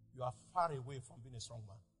 you are far away from being a strong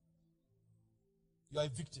man. You are a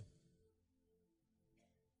victim.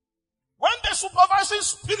 When the supervising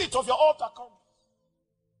spirit of your altar comes,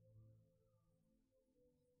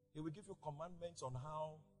 he will give you commandments on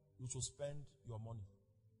how you should spend your money.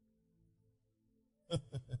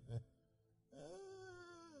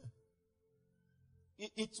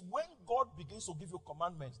 It's when God begins to give you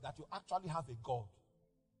commandments that you actually have a God.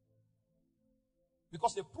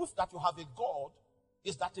 Because the proof that you have a God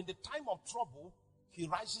is that in the time of trouble, he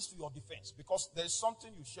rises to your defense. Because there is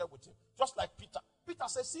something you share with him. Just like Peter. Peter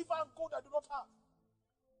says, silver and gold I do not have.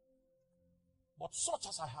 But such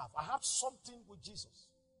as I have something with Jesus.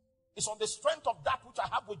 It's on the strength of that which I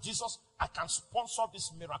have with Jesus, I can sponsor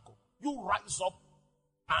this miracle. You rise up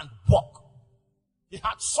and walk. He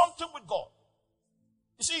had something with God.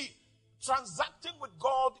 You see, transacting with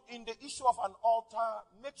God in the issue of an altar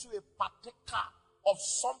makes you a partaker of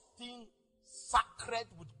something sacred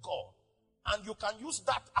with God. And you can use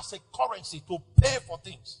that as a currency to pay for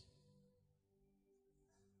things.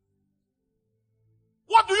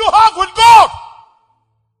 What do you have with God?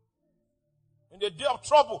 In the day of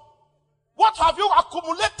trouble, what have you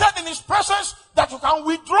accumulated in his presence that you can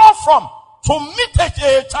withdraw from to meet a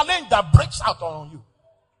challenge that breaks out on you?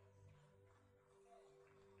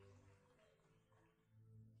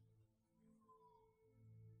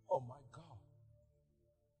 Oh my God.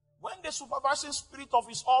 When the supervising spirit of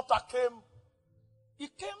his altar came, he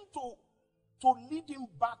came to lead him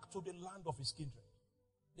back to the land of his kindred.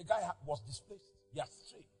 The guy was displaced. He had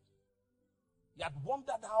strayed. He had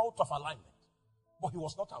wandered out of alignment. But he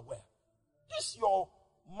was not aware. This your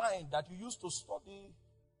mind that you used to study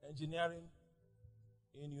engineering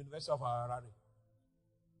in University of Harare.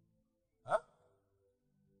 Huh?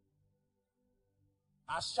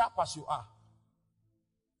 As sharp as you are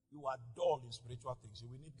dull in spiritual things. You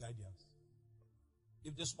will need guidance.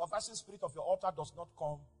 If the supervising spirit of your altar does not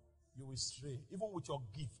come, you will stray. Even with your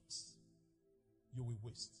gifts, you will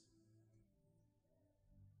waste.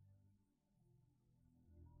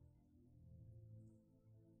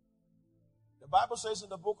 The Bible says in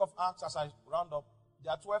the book of Acts, as I round up,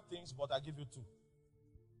 there are 12 things, but I give you 2.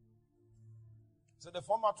 So the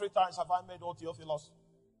former 3 times have I made, O Theophilus,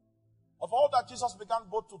 of all that Jesus began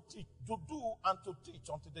both to teach, to do and to teach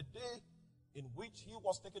until the day in which he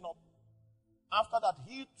was taken up. After that,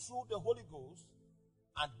 he, through the Holy Ghost,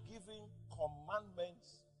 had given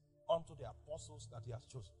commandments unto the apostles that he has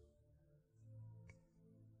chosen.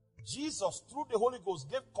 Jesus, through the Holy Ghost,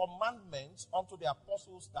 gave commandments unto the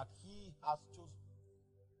apostles that he has chosen.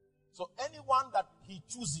 So anyone that he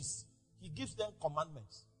chooses, he gives them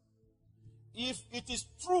commandments. If it is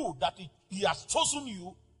true that he has chosen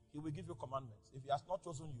you, he will give you commandments. If he has not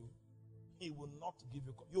chosen you, he will not give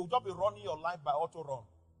you. You will just be running your life by auto run.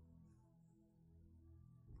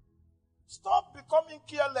 Stop becoming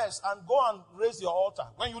careless and go and raise your altar.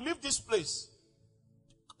 When you leave this place,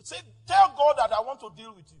 say, tell God that I want to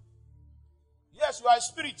deal with you. Yes, you are a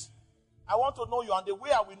spirit. I want to know you, and the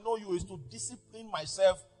way I will know you is to discipline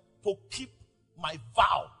myself to keep my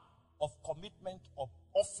vow of commitment of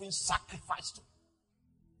offering sacrifice to.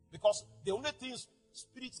 Because the only things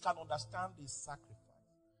spirits can understand is sacrifice.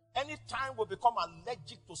 Anytime we become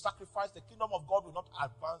allergic to sacrifice, the kingdom of God will not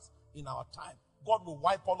advance in our time. God will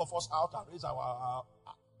wipe all of us out and raise our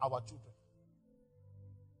children.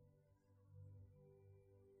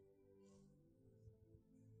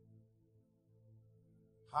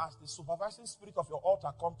 Has the supervising spirit of your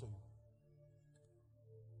altar come to you?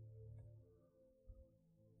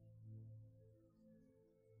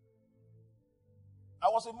 I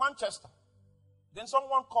was in Manchester. Then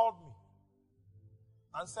someone called me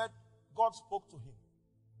and said God spoke to him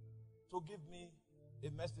to give me a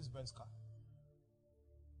Mercedes-Benz car.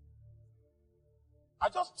 I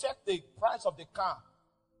just checked the price of the car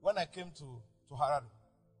when I came to Harare.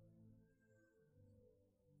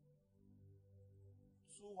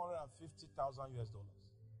 250,000 US dollars.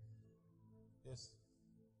 Yes.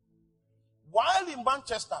 While in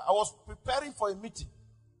Manchester, I was preparing for a meeting.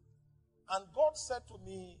 And God said to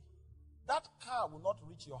me, that car will not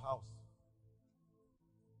reach your house.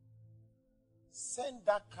 Send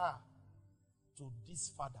that car to this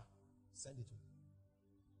father. Send it to him.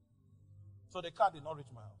 So the car did not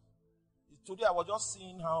reach my house. Today I was just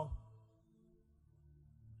seeing how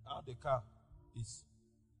the car is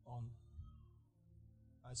on.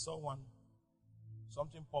 I saw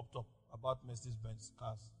something popped up about Mercedes-Benz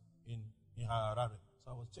cars in Harare.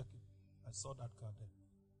 So I was checking. I saw that car there.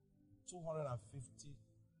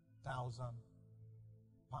 250,000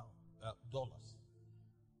 dollars.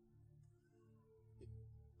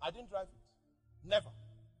 I didn't drive it. Never.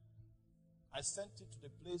 I sent it to the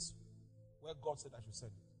place where God said I should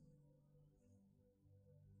send it.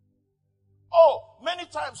 Oh, many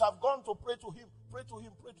times I've gone to pray to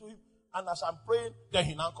him, and as I'm praying, then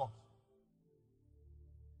he now comes.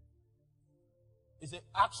 He said,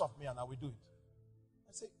 ask of me and I will do it.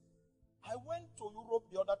 I say, I went to Europe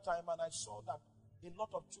the other time and I saw that a lot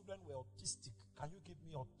of children were autistic. Can you give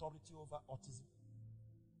me authority over autism?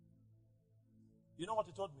 You know what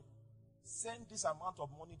he told me? Send this amount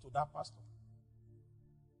of money to that pastor.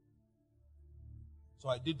 So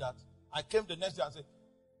I did that. I came the next day and said,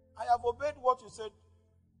 I have obeyed what you said.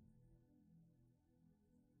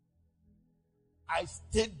 I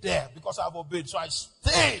stayed there because I have obeyed. So I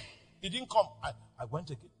stayed. He didn't come. I went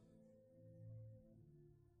again.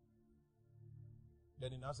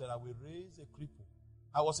 Then he now said, I will raise a cripple.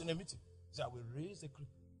 I was in a meeting. He said, I will raise a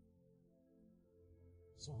cripple.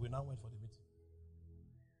 So we now went for the meeting.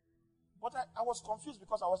 But I was confused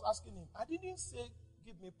because I was asking him. I didn't say,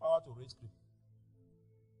 give me power to raise cripple.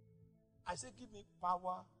 I said, give me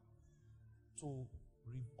power to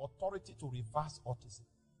authority to reverse autism.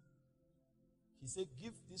 He said,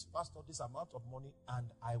 give this pastor this amount of money and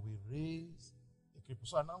I will raise a cripple.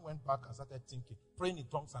 So I now went back and started thinking, praying in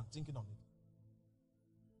tongues and thinking on it.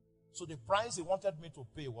 So the price he wanted me to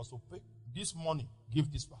pay was to pay this money,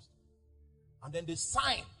 give this pastor. And then the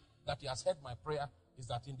sign that he has heard my prayer is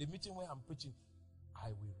that in the meeting where I'm preaching, I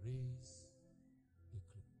will raise a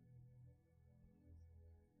cripple.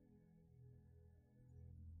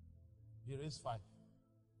 He raised 5.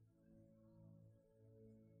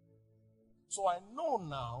 So I know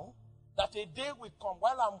now that a day will come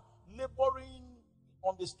while I'm laboring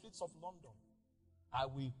on the streets of London, I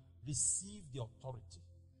will receive the authority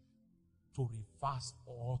to reverse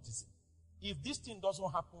autism. If this thing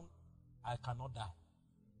doesn't happen, I cannot die.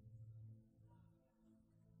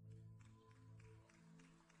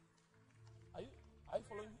 Are you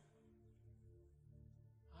following me?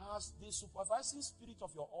 Has the supervising spirit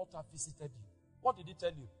of your altar visited you? What did he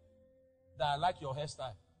tell you? That I like your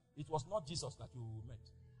hairstyle. It was not Jesus that you met.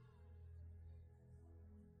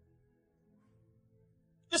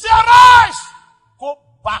 He said, arise! Go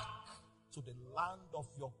back to the land of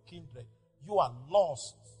your kindred. You are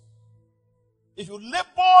lost. If you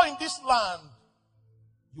labor in this land,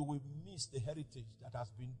 you will miss the heritage that has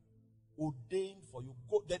been ordained for you.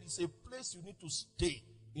 There is a place you need to stay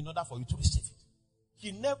in order for you to receive it.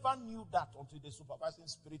 He never knew that until the supervising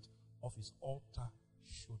spirit of his altar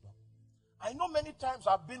showed up. I know many times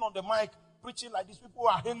I've been on the mic preaching like these. People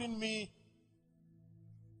are hailing me.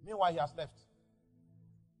 Meanwhile, he has left.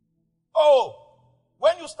 Oh,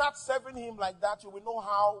 when you start serving him like that, you will know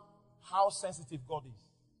how sensitive God is.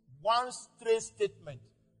 One stray statement,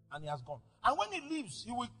 and he has gone. And when he leaves,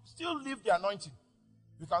 he will still leave the anointing.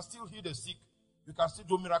 You can still heal the sick. You can still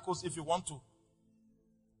do miracles if you want to.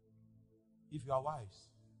 If you are wise.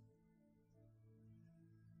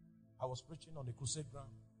 I was preaching on the crusade ground.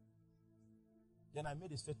 Then I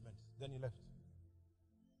made a statement. Then he left.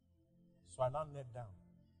 So I now knelt down.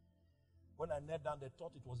 When I knelt down, they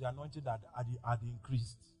thought it was the anointing that had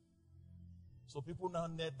increased. So people now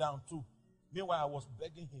knelt down too. Meanwhile, I was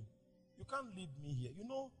begging him, you can't leave me here. You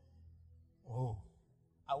know,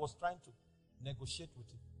 I was trying to negotiate with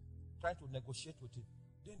him.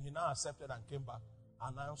 Then he now accepted and came back.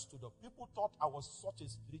 And I stood up. People thought I was such a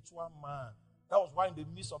spiritual man. That was why in the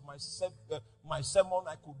midst of my sermon,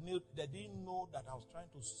 I could kneel. They didn't know that I was trying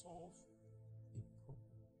to solve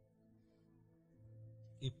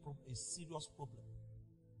a serious problem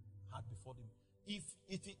I had before them.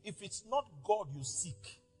 If it's not God you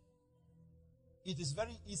seek, it is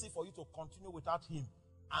very easy for you to continue without him,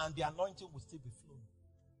 and the anointing will still be flowing.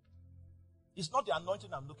 It's not the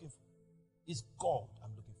anointing I'm looking for. It's God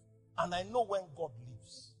I'm looking for. And I know when God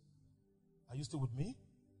leaves. Are you still with me?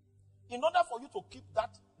 In order for you to keep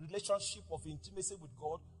that relationship of intimacy with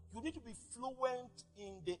God, you need to be fluent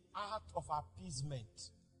in the art of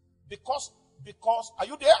appeasement. Because, are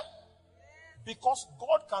you there? Because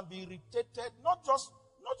God can be irritated, not just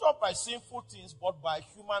by sinful things, but by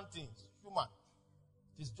human things. Human.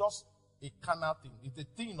 It is just a carnal thing. It's a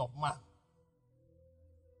thing of man.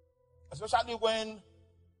 Especially when,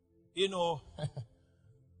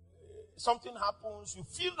 something happens, you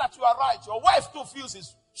feel that you are right. Your wife too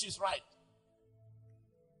feels she's right.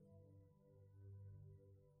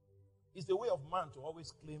 It's the way of man to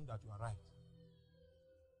always claim that you are right.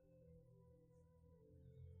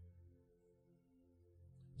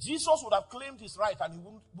 Jesus would have claimed his right and he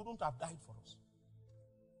wouldn't have died for us.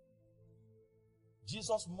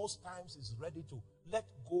 Jesus most times is ready to let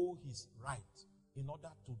go his right in order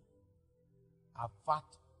to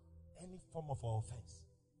avert any form of offense.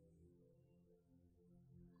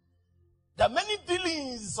 There are many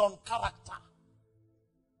dealings on character.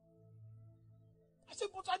 I said,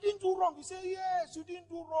 but I didn't do wrong. He said, yes, you didn't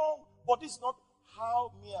do wrong. But this is not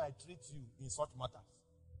how me I treat you in such matters.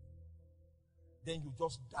 Then you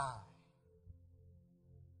just die.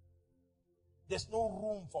 There's no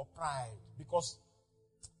room for pride because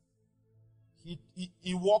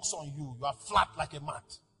he walks on you. You are flat like a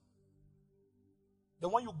mat.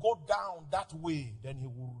 Then when you go down that way, then he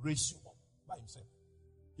will raise you up by himself.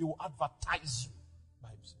 He will advertise you by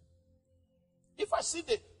himself. If I see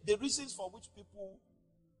the reasons for which people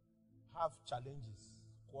have challenges,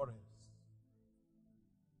 quarrels,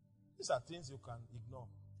 these are things you can ignore.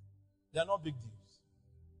 They are not big deals.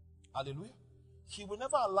 Hallelujah. He will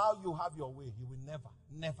never allow you have your way. He will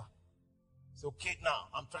never. Say, okay, now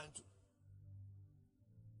I'm trying to.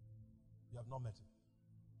 You have not met him.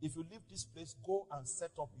 If you leave this place, go and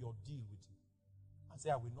set up your deal with him. And say,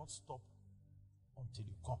 I will not stop until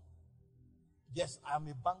you come. Yes, I am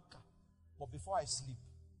a banker. But before I sleep,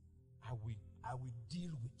 I will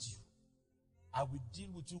deal with you. I will deal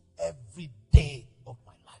with you every day of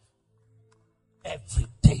my life. Every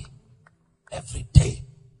day. Every day.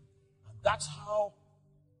 And that's how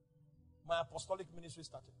my apostolic ministry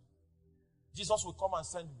started. Jesus will come and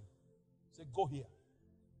send me. Say, go here.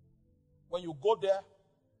 When you go there,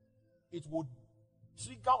 it will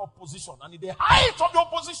trigger opposition. And in the height of the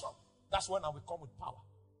opposition, that's when I will come with power.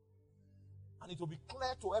 And it will be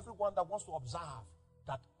clear to everyone that wants to observe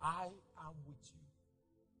that I am with you.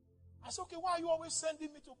 I said, okay, why are you always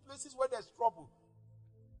sending me to places where there's trouble?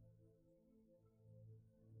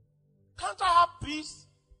 Can't I have peace?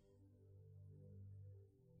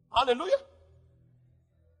 Hallelujah.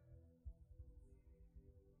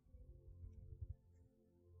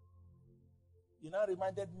 He now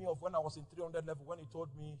reminded me of when I was in 300 level, when he told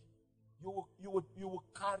me, you will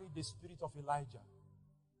carry the spirit of Elijah.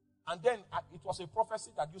 And then it was a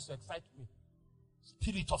prophecy that used to excite me.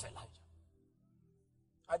 Spirit of Elijah.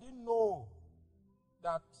 I didn't know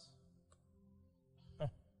that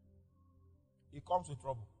he comes with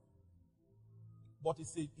trouble. But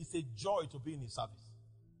it's a joy to be in his service.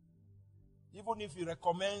 Even if he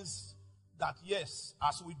recommends that, yes,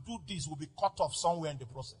 as we do this, we'll be cut off somewhere in the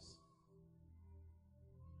process.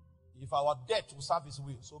 If our death will serve his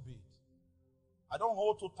will, so be it. I don't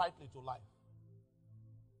hold too tightly to life.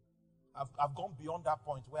 I've gone beyond that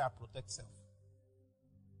point where I protect self.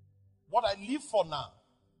 What I live for now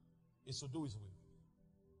is to do his will.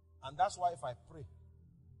 And that's why if I pray,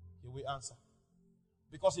 he will answer.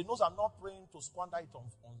 Because he knows I'm not praying to squander it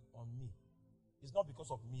on me. It's not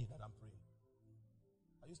because of me that I'm praying.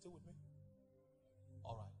 Are you still with me?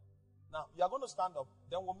 All right. Now, you are going to stand up.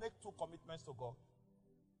 Then we'll make 2 commitments to God.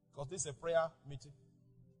 Because this is a prayer meeting.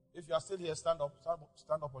 If you are still here, stand up.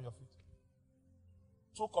 Stand up on your feet.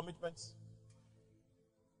 2 commitments.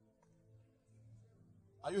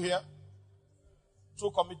 Are you here?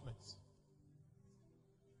 2 commitments.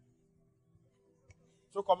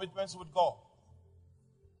 2 commitments with God.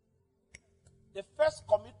 The first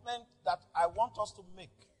commitment that I want us to make.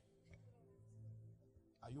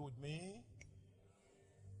 Are you with me?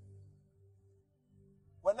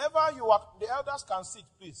 Whenever you are, the elders can sit,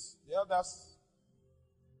 please. The elders,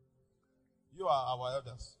 you are our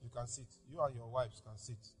elders. You can sit. You and your wives can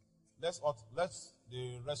sit. Let's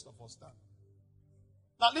the rest of us stand.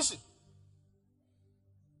 Now listen.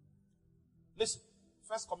 Listen.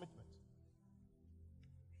 First commitment.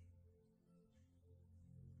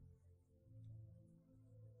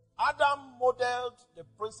 Adam modeled the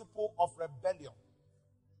principle of rebellion.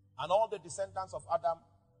 And all the descendants of Adam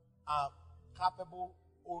are capable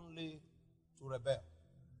only to rebel.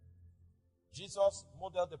 Jesus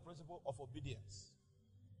modeled the principle of obedience.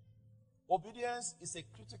 Obedience is a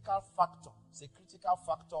critical factor. It's a critical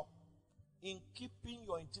factor in keeping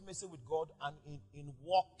your intimacy with God and in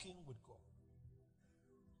walking with God.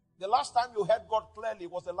 The last time you heard God clearly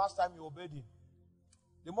was the last time you obeyed him.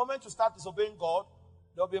 The moment you start disobeying God,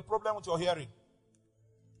 there will be a problem with your hearing.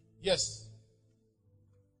 Yes.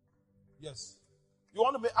 Yes. You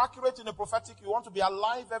want to be accurate in the prophetic. You want to be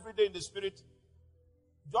alive every day in the spirit.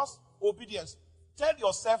 Just obedience. Tell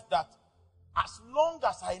yourself that as long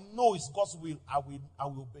as I know it's God's will, I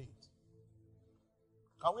will obey it.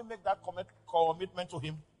 Can we make that commitment to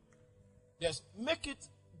him? Yes. Make it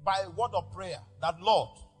by word of prayer. That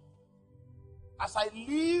Lord, as I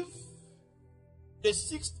leave the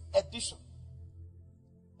 6th edition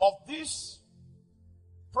of this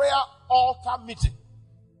prayer altar meeting,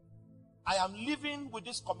 I am living with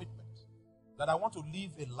this commitment that I want to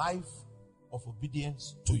live a life of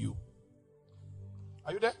obedience to you.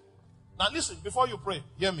 Are you there? Now listen, before you pray,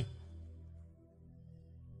 hear me.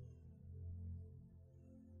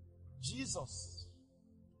 Jesus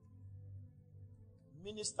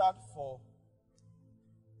ministered for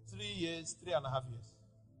 3 years, 3.5 years.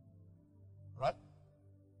 Right?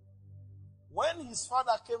 When his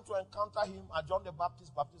father came to encounter him at John the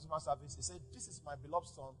Baptist's baptismal service, he said, "This is my beloved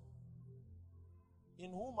son,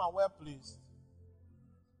 in whom I'm well pleased."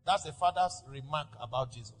 That's the father's remark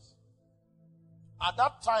about Jesus. At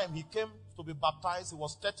that time he came to be baptized, he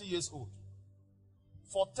was 30 years old.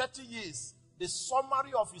 For 30 years, the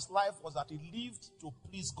summary of his life was that he lived to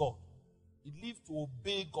please God. He lived to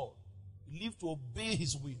obey God. He lived to obey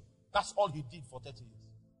his will. That's all he did for 30 years.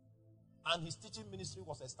 And his teaching ministry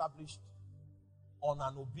was established on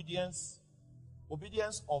an obedience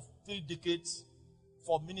of 3 decades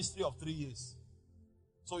for ministry of 3 years.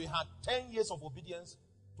 So he had 10 years of obedience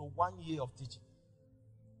to 1 year of teaching.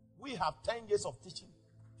 We have 10 years of teaching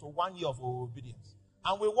to 1 year of obedience.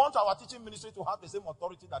 And we want our teaching ministry to have the same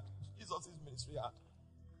authority that Jesus' ministry had.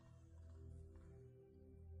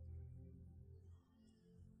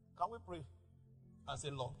 Can we pray and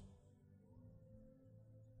say, "Lord,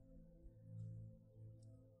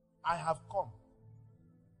 I have come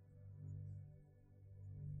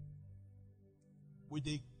with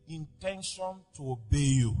the intention to obey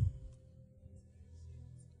you.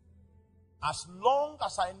 As long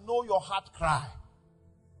as I know your heart cry,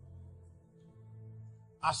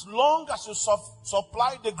 as long as you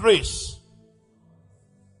supply the grace,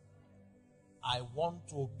 I want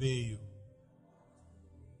to obey you.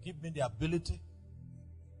 Give me the ability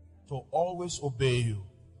to always obey you."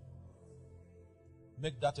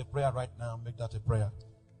 Make that a prayer right now. Make that a prayer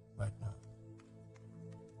right now.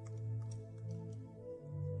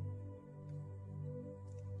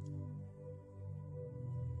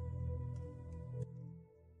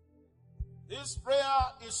 This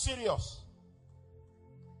prayer is serious.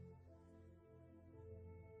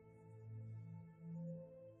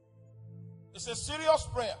 It's a serious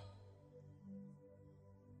prayer.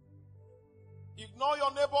 Ignore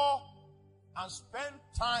your neighbor and spend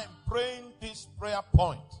time praying this prayer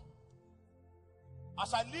point.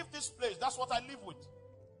 As I leave this place, that's what I live with.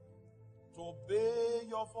 To obey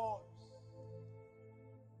your voice.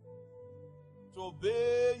 To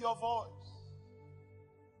obey your voice.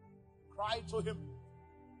 Cry to him.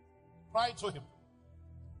 Cry to him.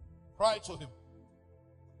 Cry to him.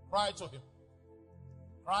 Cry to him.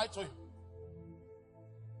 Cry to him.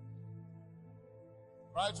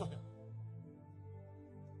 Cry to him.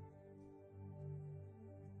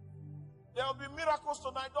 There will be miracles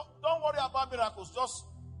tonight. Don't worry about miracles. Just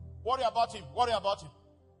worry about him. Worry about him.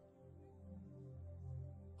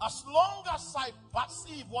 As long as I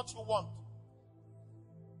perceive what you want,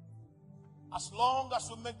 as long as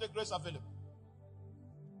you make the grace available,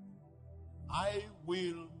 I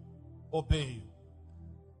will obey you.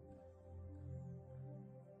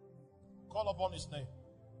 Call upon his name.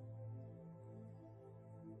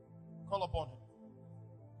 Call upon him.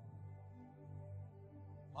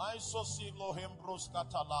 I so see Lohim Brus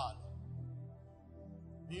Catalan.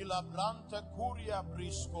 Mila Brante Curia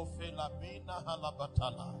Brisco Felabina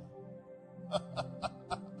Halabatala.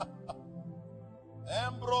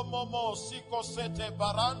 Embro Momo Siko Sete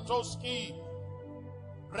Barantoski.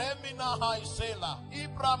 Remina Haisela.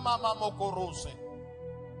 Ibra Mama Mokorose.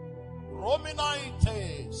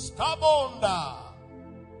 Rominaite Skabonda.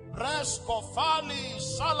 Bresco Fali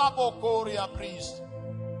Salabokoria Priest.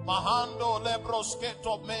 Mahando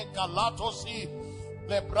lebrosketo meka latosi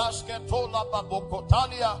lebrasketo la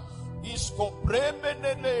babokotalia isko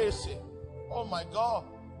bremenelese. Oh my God.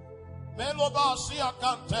 Melobasi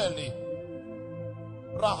akanteli.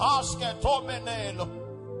 Rahaske tomenelo.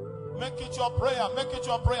 Make it your prayer. Make it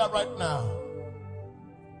your prayer right now.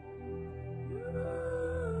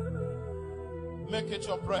 Make it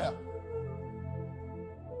your prayer.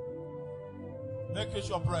 Make it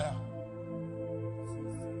your prayer.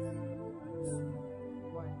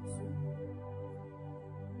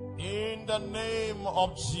 In the name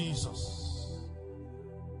of Jesus.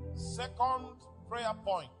 Second prayer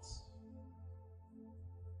point.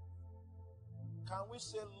 Can we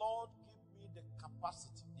say, Lord, give me the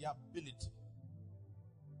capacity, the ability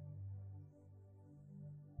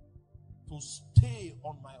to stay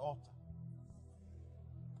on my altar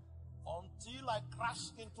until I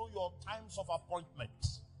crash into your times of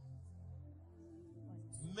appointment?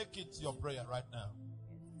 Make it your prayer right now.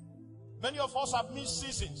 Many of us have missed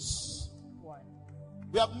seasons.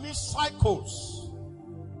 We have missed cycles.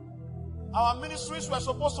 Our ministries were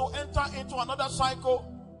supposed to enter into another cycle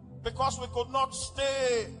because we could not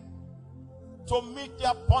stay to meet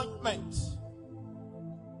the appointment.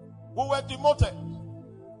 We were demoted.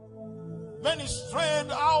 Many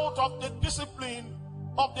strayed out of the discipline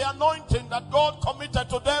of the anointing that God committed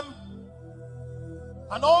to them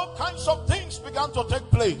And all kinds of things began to take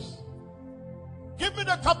place. Give me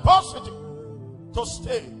the capacity to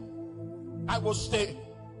stay. I will stay.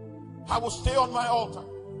 I will stay on my altar.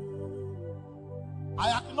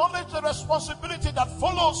 I acknowledge the responsibility that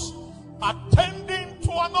follows attending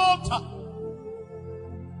to an altar.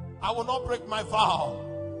 I will not break my vow.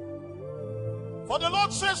 For the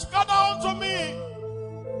Lord says, gather unto me,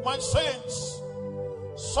 my saints,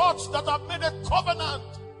 such that have made a covenant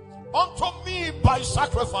unto me by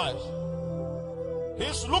sacrifice.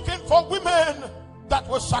 He's looking for women that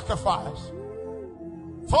will sacrifice,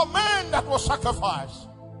 for men that will sacrifice.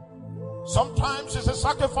 Sometimes it's a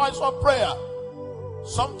sacrifice of prayer.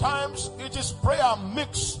 Sometimes it is prayer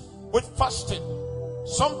mixed with fasting.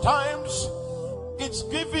 Sometimes it's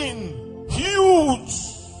giving huge,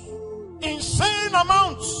 insane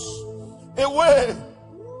amounts away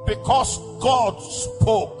because God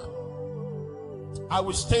spoke. I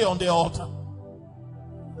will stay on the altar.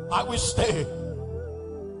 I will stay.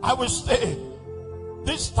 I will stay.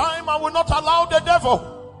 This time I will not allow the devil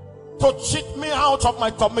to cheat me out of my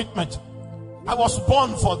commitment. I was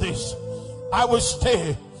born for this. I will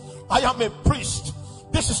stay. I am a priest.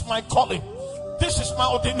 This is my calling. This is my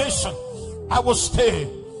ordination. I will stay.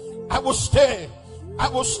 I will stay. I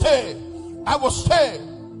will stay. I will stay.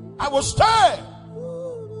 I will stay.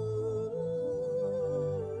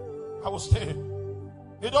 I will stay.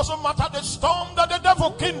 It doesn't matter the storm that the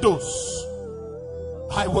devil kindles.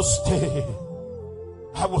 I will stay.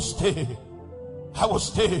 I will stay. I will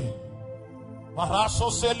stay.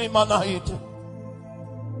 Maraso selimanait.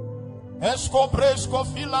 Escobresco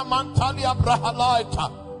fila mantalia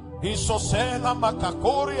brahalaita. Isosela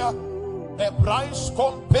makakoria. Ebrais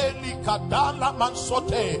compeli kadala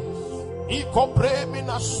mansote. Ikobremi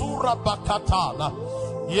nasura bakatala.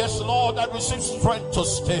 Yes, Lord, I receive strength to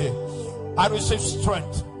stay. I receive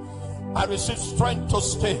strength. I receive strength to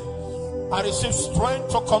stay. I receive strength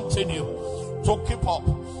to continue, to keep up,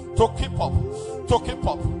 to keep up, to keep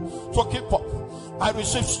up, to keep up. I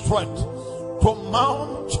receive strength to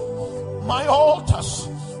mount my altars,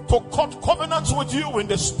 to cut covenants with you in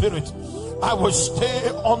the spirit. I will stay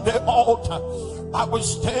on the altar. I will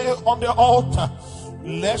stay on the altar.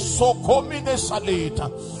 Leso komine salita.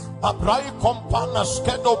 Abrai kompana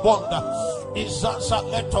skedo bonda. Izaza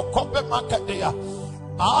leto kope makadea.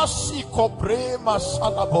 Asi kobrema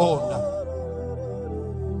salabonda.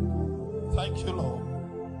 Thank you, Lord.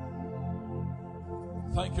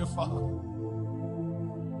 Thank you, Father.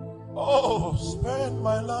 Oh, spend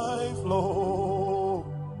my life, Lord.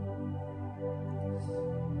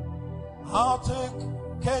 I'll take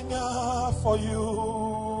Kenya for you.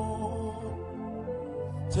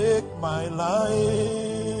 Take my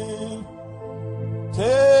life.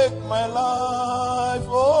 Take my life,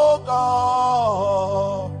 oh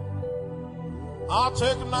God. I'll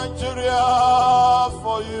take Nigeria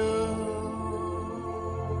for you.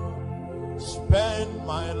 Spend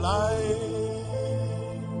my life.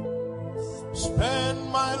 Spend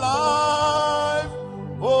my life,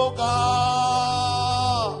 oh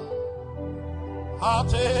God. I'll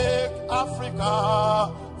take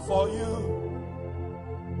Africa for you.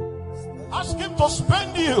 Ask him to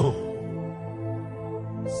spend you.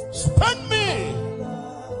 Spend me.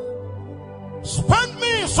 Spend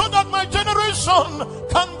me so that my generation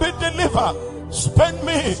can be delivered. Spend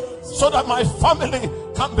me so that my family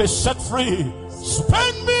can be set free.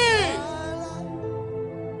 Spend me.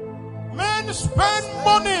 Men spend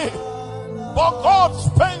money, but God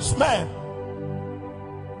spends men.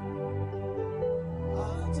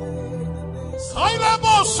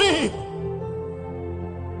 Kailabosi.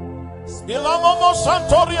 Ilamomo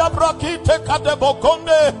Santoria Brakite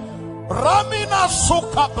Kadebokonde Ramina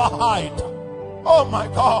Suka Bahait. Oh my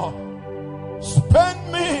God.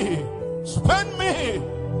 Spend me. Spend me.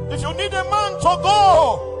 If you need a man to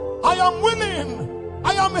go, I am willing.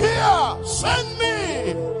 I am here. Send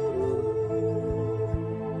me.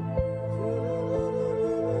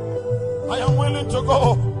 I am willing to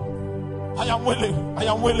go. I am willing. I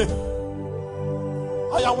am willing.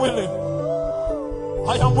 I am willing.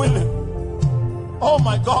 I am willing. Oh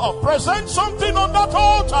my God, present something on that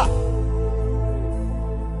altar.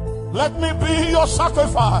 Let me be your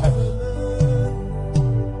sacrifice.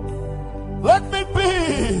 Let me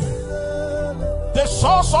be the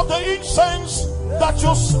source of the incense that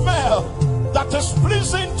you smell, that is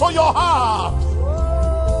pleasing to your heart.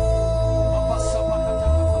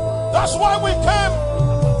 That's why we came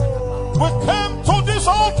to this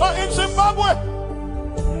altar in Zimbabwe.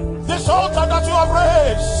 This altar that you have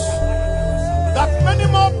raised, that many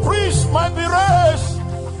more priests might be raised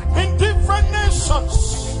in different nations.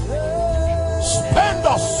 Spend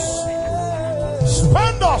us. Spend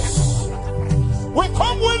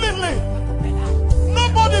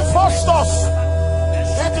forced us.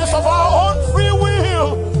 It is of our own free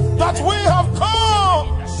will that we have come.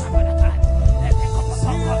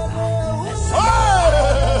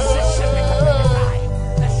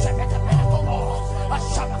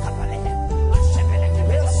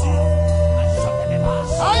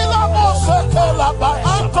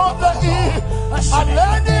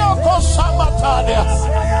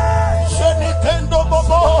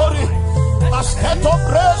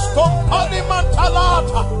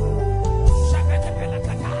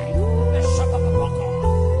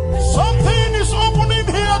 Something is opening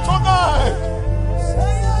here tonight.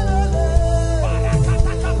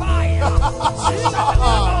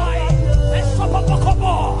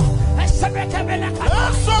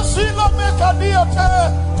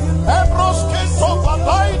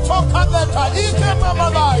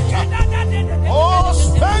 Oh,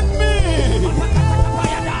 spend me.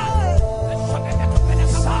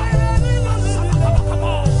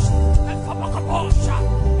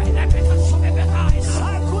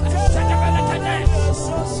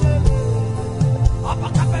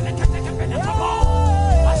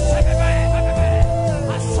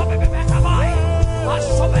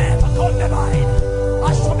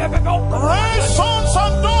 Raise sons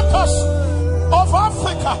and daughters of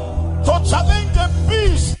Africa to challenge the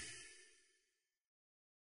beast.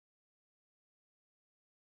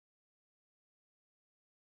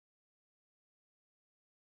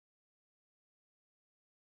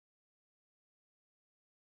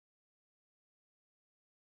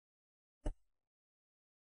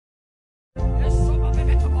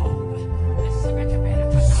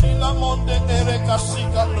 Silamonde ereka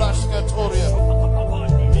sika brasketoria.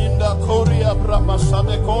 Minda koria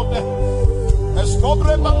bramasade kode.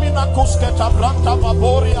 Escobre mamina kusketa branta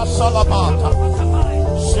baboria salamata.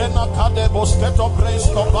 Sena kade bosketo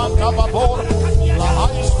presto banta babor. La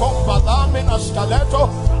aisco badamina scaleto.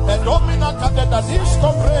 E domina kade da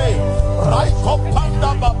disco pre. Raiko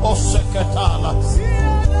panda baboseketala.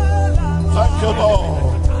 Thank you, Lord.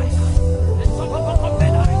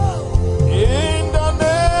 In the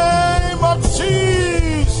name of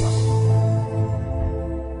Jesus.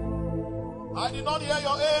 I did not hear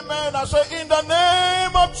your amen. I say in the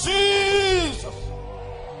name of Jesus.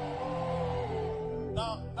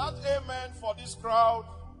 Now that amen for this crowd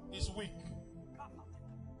is weak.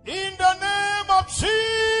 In the name of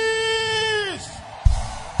Jesus.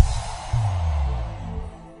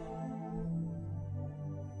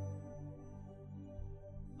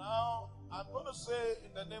 Now I'm going to say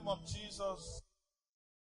in the name of Jesus.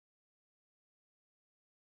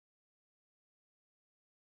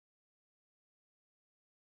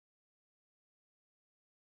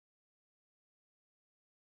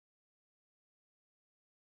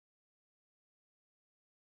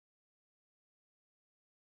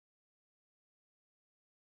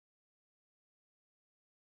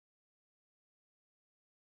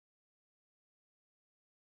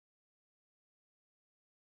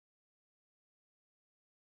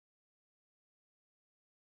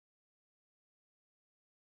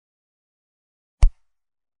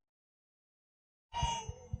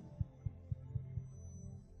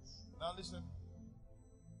 Now listen.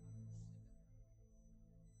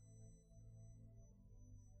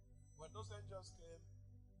 When those angels came,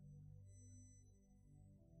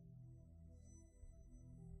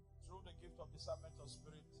 through the gift of discernment of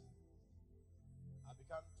spirit, I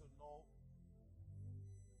began to know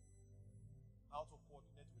how to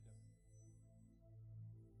coordinate with them.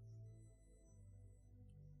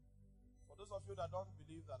 For those of you that don't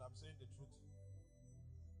believe that I'm saying the truth,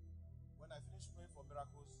 when I finish praying for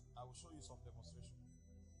miracles, I will show you some demonstration.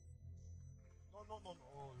 No.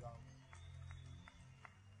 Oh, yeah.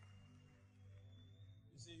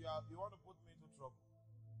 You see, you want to put me into trouble.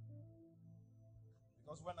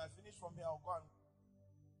 Because when I finish from here, I'll go and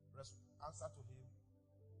answer to him.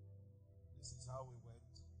 This is how we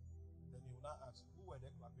went. Then he will not ask, who were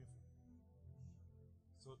they clapping for?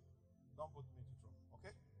 So, don't put me into trouble.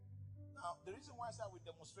 Okay? Now, the reason why I say I will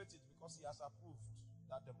demonstrate it because he has approved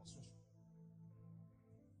that demonstration.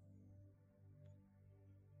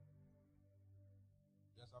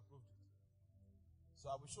 He has approved it.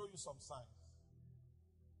 So I will show you some signs.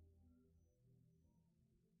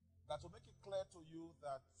 That will make it clear to you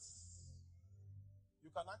that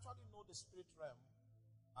you can actually know the spirit realm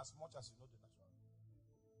as much as you know the natural.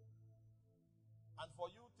 And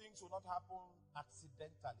for you, things will not happen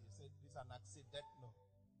accidentally. Say this is an accident. No.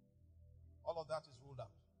 All of that is ruled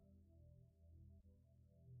out.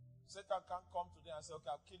 Satan can't come today and say,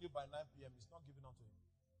 okay, I'll kill you by 9 p.m. It's not given unto him.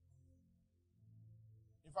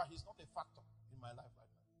 In fact, he's not a factor in my life right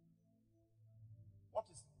now. What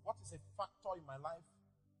is a factor in my life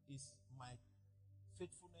is my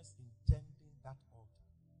faithfulness in tending that altar.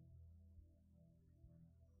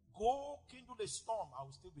 Go kindle a storm, I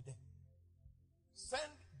will still be there.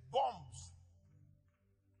 Send bombs.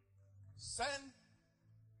 Send.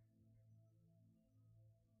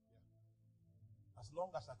 As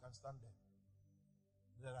long as I can stand there,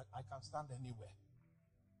 then I can stand anywhere.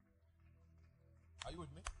 Are you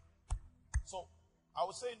with me? So, I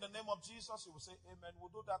will say in the name of Jesus, you will say amen.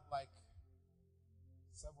 We'll do that like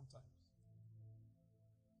 7 times.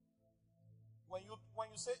 When you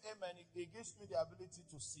say amen, it gives me the ability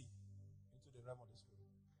to see into the realm of the spirit.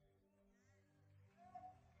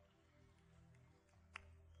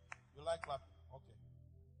 You like clapping? Okay.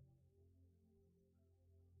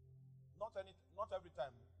 Not every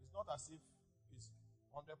time. It's not as if it's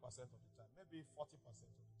 100% of the time. Maybe 40% of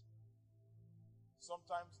the time.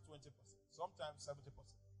 Sometimes 20%. Sometimes 70%.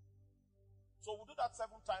 So we'll do that 7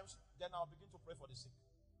 times. Then I'll begin to pray for the sick.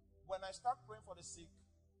 When I start praying for the sick,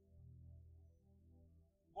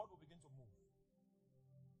 God will begin to move.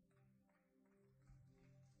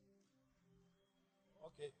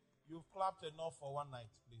 Okay, you've clapped enough for one night,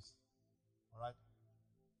 please. All right.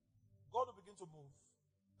 God will begin to move,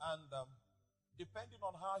 and depending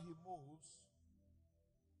on how He moves,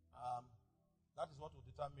 that is what will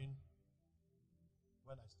determine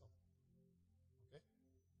when I stop. Okay.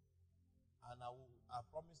 And I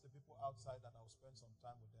promise the people outside that I will spend some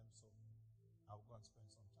time with them, so I will go and spend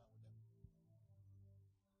some time with them.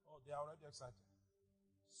 Oh, they are already excited.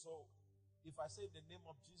 So, if I say the name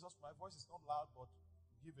of Jesus, my voice is not loud, but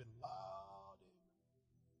give a loud amen.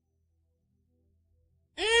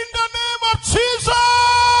 In the name of Jesus!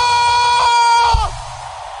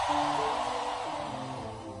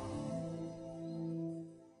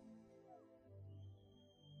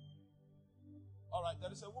 All right,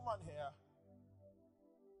 there is a woman here.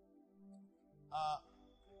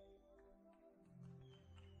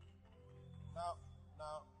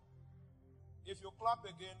 Now, if you clap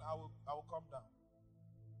again, I will come down.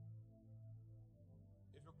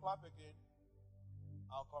 If you clap again,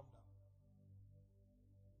 I'll come down.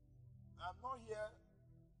 I'm not here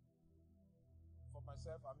for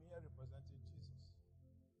myself. I'm here representing Jesus.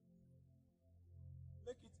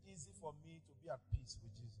 Make it easy for me to be at peace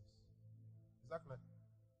with Jesus. Is that clear?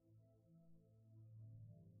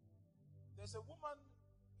 There's a woman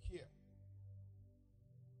here.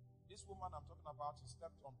 This woman I'm talking about, she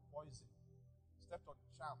stepped on poison, stepped on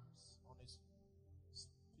charms, on a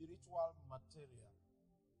spiritual material.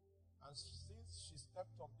 And since she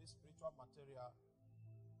stepped on this spiritual material,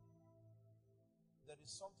 there is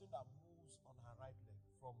something that moves on her right leg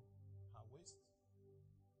from her waist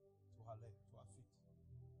to her leg, to her feet.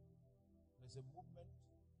 There's a movement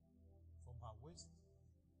from her waist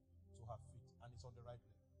to her feet, and it's on the right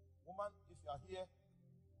leg. Woman, if you are here,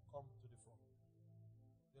 come to the front.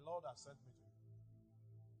 The Lord has sent me to you.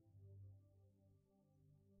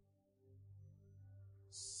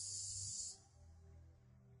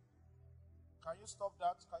 Can you stop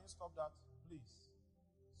that? Can you stop that? Please.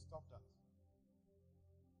 Stop that.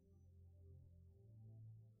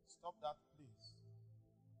 Stop that, please.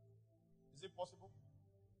 Is it possible?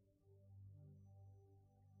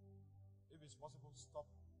 If it's possible, stop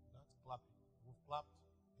that clapping. We've clapped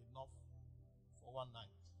enough for one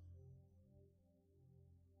night.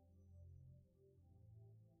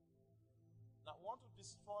 Now, I want to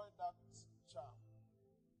destroy that charm.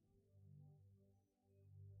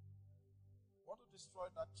 I want to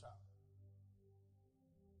destroy that charm.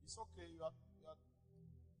 It's okay, you can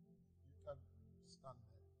stand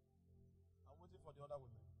there. I'm waiting for the other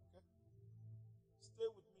women, okay? Stay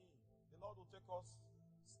with me. The Lord will take us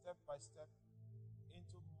step by step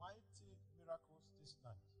into mighty miracles this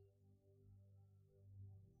night.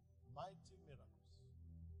 Mighty miracles.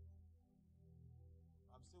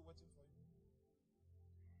 I'm still waiting for you.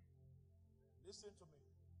 Listen to me.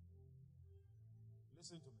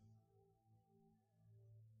 Listen to me.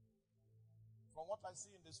 From what I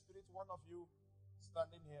see in the spirit, one of you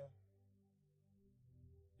standing here,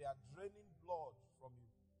 they are draining blood from you.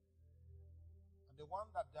 And the one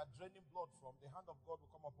that they are draining blood from, the hand of God will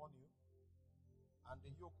come upon you, and the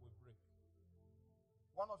yoke will break.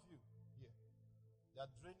 One of you here, they are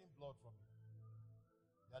draining blood from you.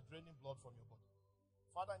 They are draining blood from your body.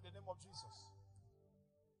 Father, in the name of Jesus,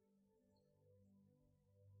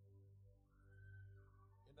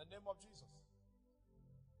 in the name of Jesus,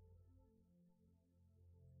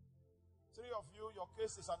 3 of you, your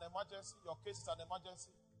case is an emergency. Your case is an emergency.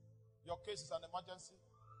 Your case is an emergency.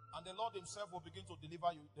 And the Lord Himself will begin to deliver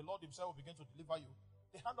you. The Lord Himself will begin to deliver you.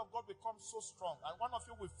 The hand of God becomes so strong. And one of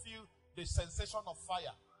you will feel the sensation of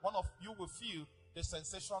fire. One of you will feel the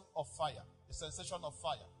sensation of fire. The sensation of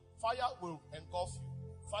fire. Fire will engulf you.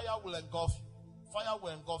 Fire will engulf you. Fire will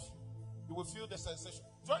engulf you. You will feel the sensation.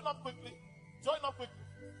 Join up quickly. Join up quickly.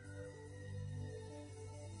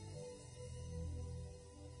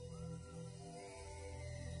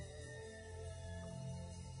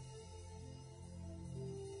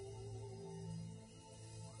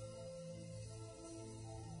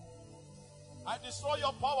 I destroy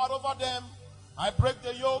your power over them. I break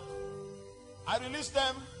the yoke. I release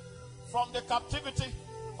them from the captivity.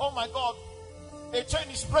 Oh my God. A chain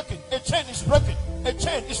is breaking. A chain is breaking. A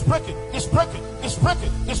chain is breaking. It's breaking. It's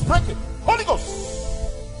breaking. It's breaking. Holy Ghost.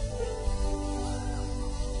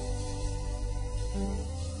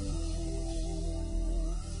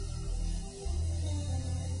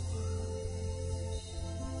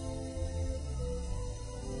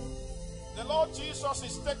 The Lord Jesus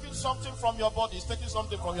is taking something from your body. He's taking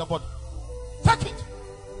something from your body. Take it.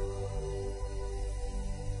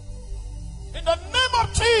 In the name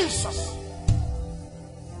of Jesus.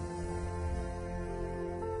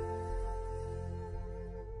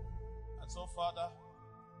 And so, Father,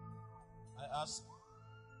 I ask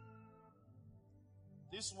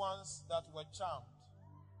these ones that were charmed,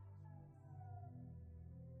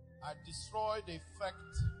 I destroy the effect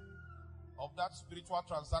of that spiritual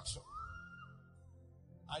transaction.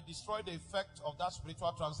 I destroy the effect of that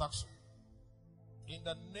spiritual transaction. In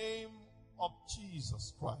the name of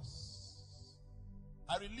Jesus Christ.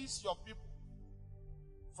 I release your people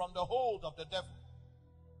from the hold of the devil.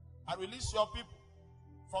 I release your people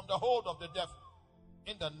from the hold of the devil.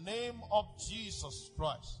 In the name of Jesus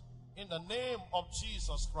Christ. In the name of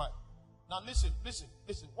Jesus Christ. Now listen.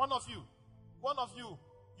 One of you,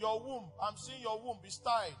 your womb, I'm seeing your womb is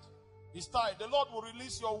tied. It's tied. The Lord will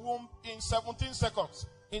release your womb in 17 seconds.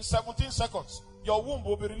 In 17 seconds, your womb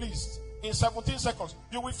will be released. In 17 seconds,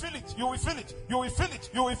 you will feel it. You will feel it. You will feel it.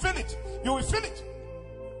 You will feel it. You will feel it.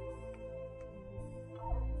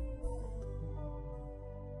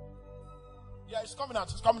 Yeah, it's coming out.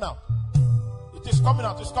 It's coming out. It is coming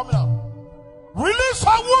out. It's coming out. Release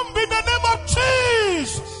her womb in the name of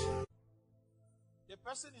Jesus. The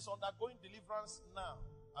person is undergoing deliverance now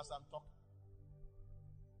as I'm talking.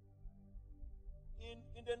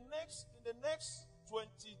 In the next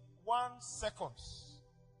 21 seconds,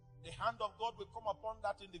 the hand of God will come upon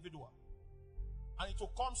that individual. And it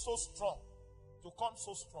will come so strong. It will come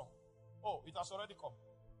so strong. Oh, it has already come.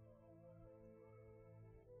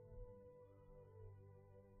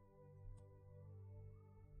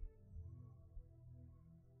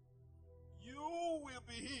 You will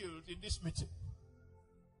be healed in this meeting.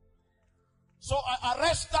 So I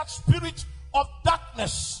arrest that spirit of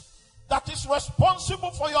darkness that is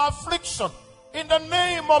responsible for your affliction in the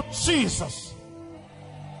name of Jesus.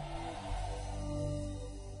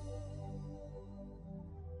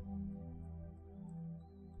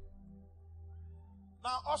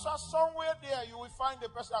 Now, also somewhere there you will find the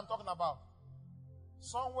person I'm talking about.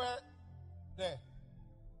 Somewhere there.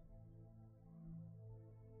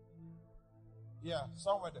 Yeah,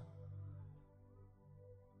 somewhere there.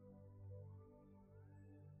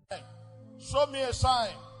 Hey, show me a sign.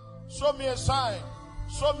 Show me a sign.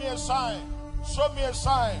 Show me a sign. Show me a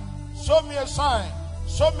sign. Show me a sign.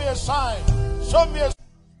 Show me a sign. Show me a sign.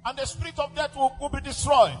 And the spirit of death will be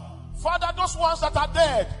destroyed. Father, those ones that are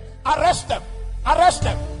dead, arrest them. Arrest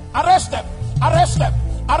them. Arrest them. Arrest them.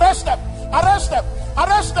 Arrest them. Arrest them.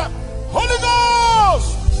 Arrest them. Holy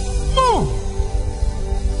Ghost! Move!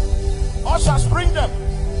 Ushers, bring them.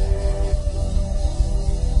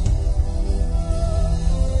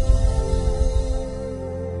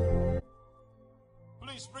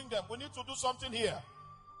 Please bring them. We need to do something here.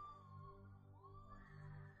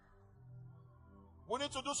 We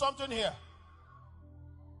need to do something here.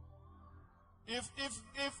 If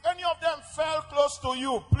any of them fell close to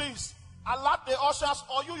you, please alert the ushers,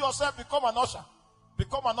 or you yourself become an usher.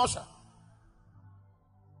 Become an usher.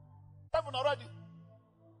 7 already.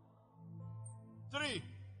 3.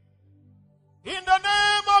 In the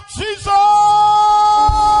name of Jesus.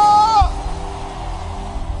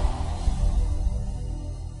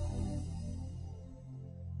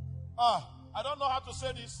 I don't know how to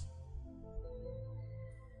say this.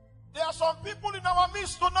 There are some people in our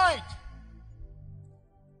midst tonight.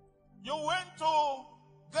 You went to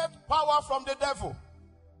get power from the devil.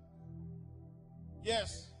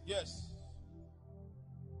 Yes.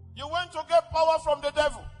 You went to get power from the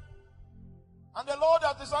devil. And the Lord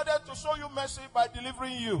has decided to show you mercy by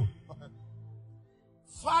delivering you.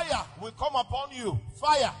 Fire will come upon you.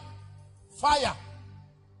 Fire. Fire.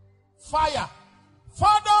 Fire.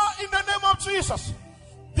 Father, in the name of Jesus,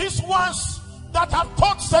 these ones that have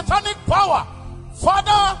taught satanic power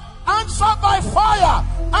Father, answer by fire,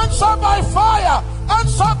 answer by fire,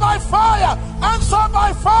 answer by fire, answer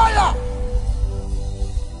by fire.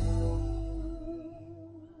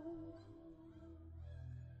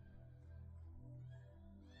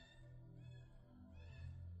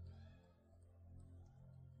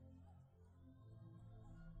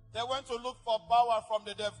 They went to look for power from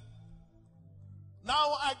the devil.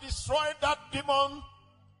 Now I destroyed that demon,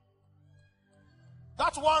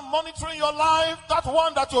 that one monitoring your life, that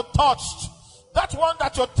one that you touched, that one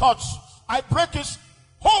that you touched. I break his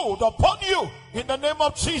hold upon you in the name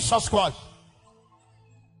of Jesus Christ.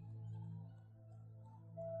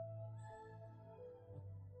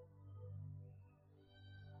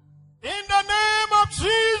 In the name of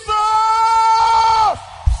Jesus.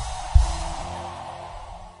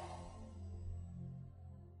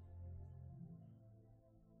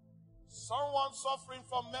 Someone suffering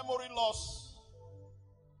from memory loss,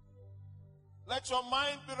 let your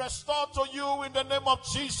mind be restored to you in the name of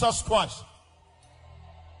Jesus Christ.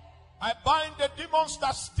 I bind the demons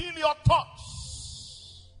that steal your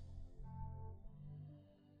thoughts.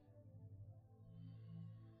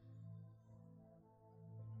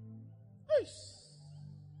 Peace.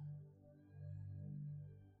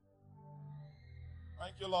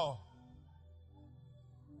 Thank you, Lord.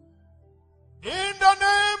 In the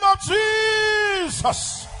name of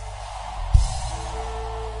Jesus.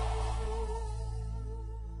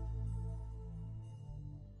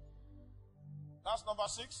 That's number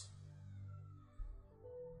 6.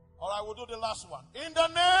 All right, we'll do the last one. In the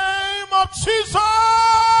name of Jesus.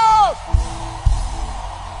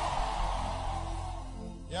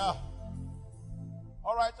 Yeah.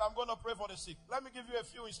 All right, I'm going to pray for the sick. Let me give you a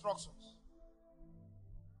few instructions.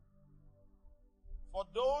 For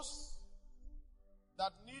those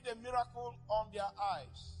that need a miracle on their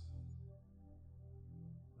eyes,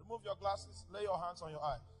 remove your glasses, lay your hands on your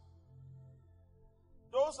eyes.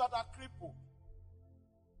 Those that are crippled,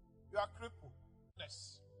 you are crippled.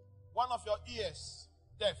 One of your ears,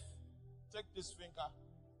 deaf, take this finger,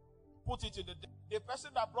 put it in the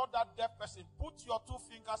person that brought that deaf person, put your 2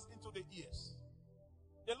 fingers into the ears.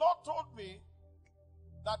 The Lord told me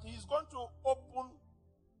that He's going to open.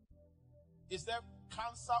 Is there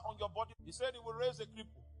cancer on your body? He said He will raise a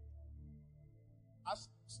cripple. As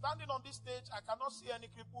standing on this stage, I cannot see any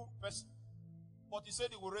crippled person, but He said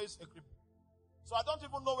He will raise a cripple. So I don't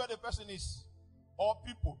even know where the person is, or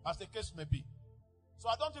people, as the case may be. So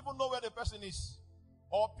I don't even know where the person is,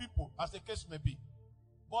 or people, as the case may be.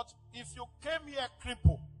 But if you came here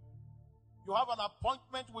crippled, you have an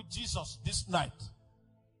appointment with Jesus this night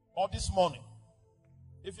or this morning.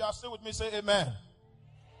 If you are still with me, say amen.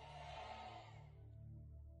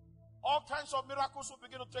 All kinds of miracles will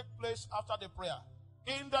begin to take place after the prayer.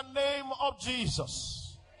 In the name of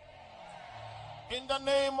Jesus. In the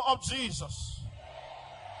name of Jesus.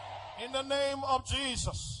 In the name of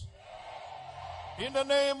Jesus. In the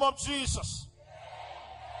name of Jesus.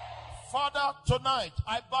 Father, tonight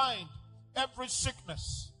I bind every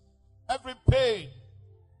sickness, every pain,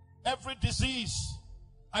 every disease.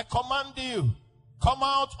 I command you, come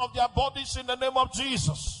out of their bodies in the name of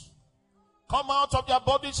Jesus. Come out of their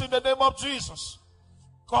bodies in the name of Jesus.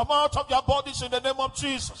 Come out of their bodies in the name of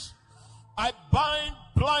Jesus. I bind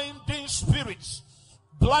blinding spirits.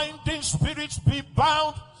 Blinding spirits be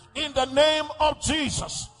bound in the name of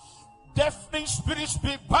Jesus. Deafening spirits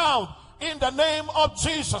be bound in the name of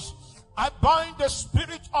Jesus. I bind the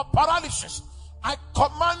spirit of paralysis. I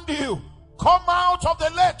command you, come out of the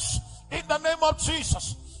legs in the name of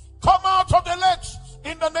Jesus. Come out of the legs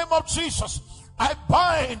in the name of Jesus. I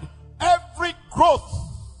bind every growth,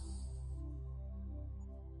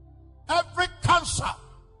 every cancer,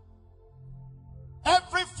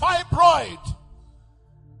 every fibroid,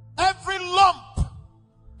 every lump.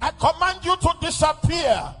 I command you to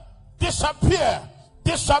disappear. Disappear,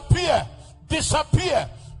 disappear, disappear,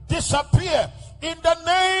 disappear in the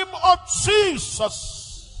name of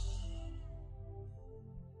Jesus.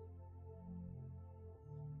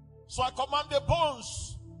 So I command the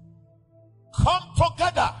bones, come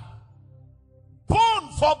together,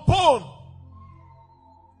 bone for bone.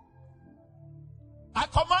 I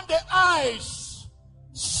command the eyes,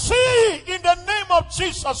 see in the name of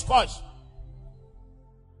Jesus Christ.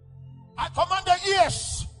 I command the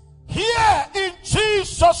ears, hear in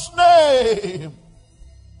Jesus' name.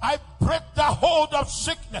 I break the hold of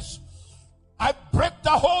sickness. I break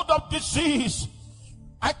the hold of disease.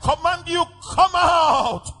 I command you, come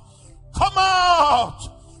out. Come out.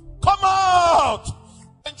 Come out.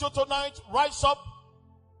 And you tonight, rise up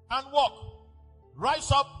and walk.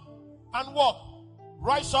 Rise up and walk.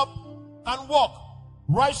 Rise up and walk.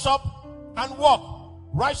 Rise up and walk.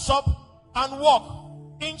 Rise up and walk.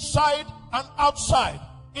 Inside and outside.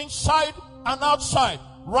 Inside and outside.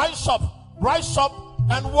 Rise up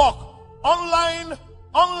and walk. Online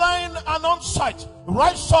and on site.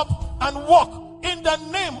 Rise up and walk in the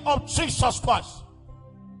name of Jesus Christ.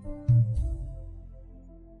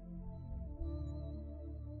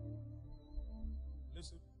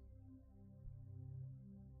 Listen.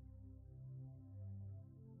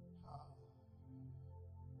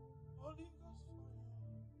 Holy Ghost.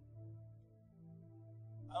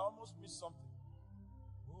 I almost missed something.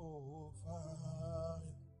 Oh, fire.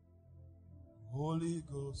 Holy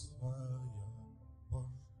Ghost fire.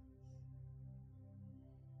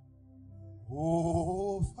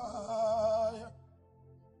 Oh, fire.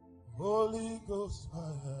 Holy Ghost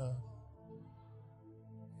fire.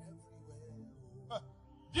 Everywhere.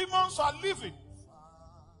 Demons are living.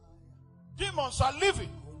 Demons are living.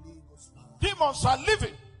 Demons are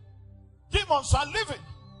living. Demons are living.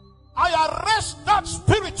 I arrest that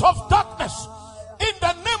spirit of darkness in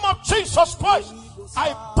the name of Jesus Christ.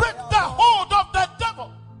 I break the hold of the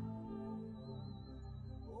devil.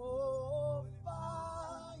 Oh,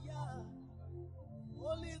 fire.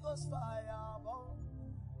 Holy Ghost fire.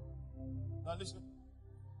 Now listen.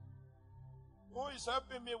 Who is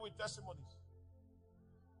helping me with testimonies?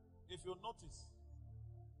 If you notice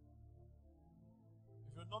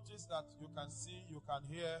that you can see, you can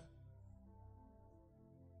hear,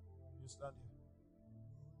 you stand here.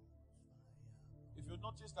 If you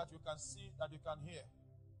notice that you can see, that you can hear,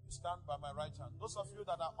 you stand by my right hand. Those of you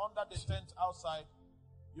that are under the tent outside,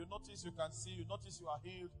 you notice you can see, you notice you are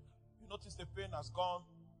healed, you notice the pain has gone,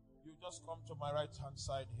 you just come to my right hand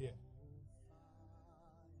side here.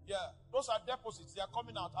 Yeah, those are deposits. They are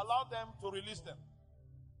coming out. Allow them to release them.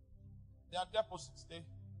 They are deposits.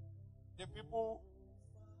 The people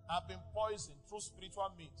have been poisoned through spiritual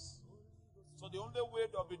means. So the only way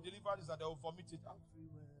they'll be delivered is that they will vomit it out.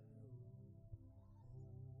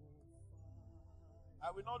 I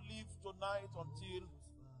will not leave tonight until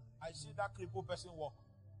I see that crippled person walk.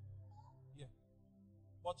 Yeah.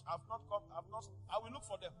 But I will look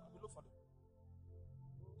for them.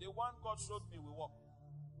 The one God showed me will walk.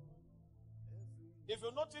 If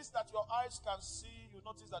you notice that your eyes can see, you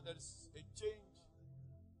notice that there is a change.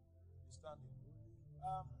 You stand here.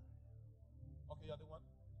 Okay, you're the one.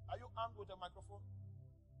 Are you armed with a microphone?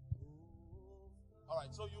 All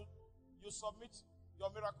right, so you submit your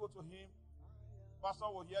miracle to him. Pastor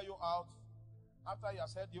will hear you out. After he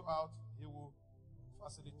has heard you out, he will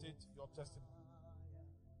facilitate your testimony.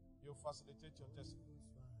 He will facilitate your testimony.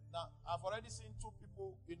 Now, I've already seen 2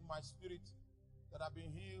 people in my spirit that have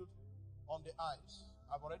been healed on the eyes.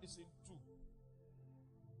 I've already seen 2.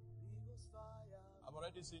 I've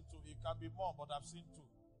already seen 2. It can be more, but I've seen 2.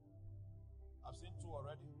 I've seen 2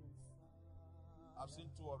 already. I've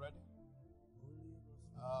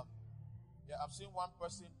seen one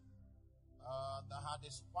person that had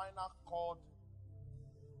a spinal cord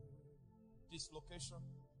dislocation,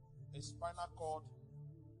 a spinal cord,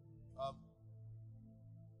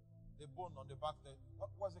 the bone on the back there. What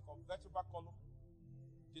was it called? Vertebral column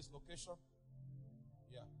dislocation.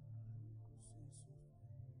 Yeah.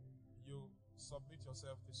 You submit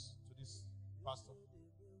yourself to this pastor.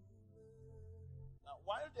 Now,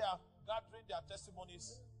 while they are gathering their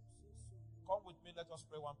testimonies, come with me, let us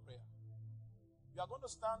pray one prayer. You are going to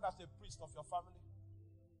stand as a priest of your family,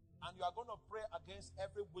 and you are going to pray against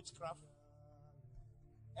every witchcraft,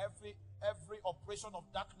 every operation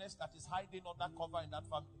of darkness that is hiding under cover in that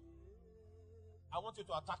family. I want you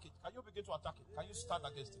to attack it. Can you begin to attack it? Can you stand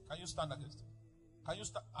against it? Can you stand against it? Can you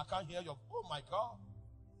stand? I can't hear you. Oh my God.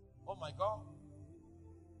 Oh my God.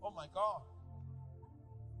 Oh my God.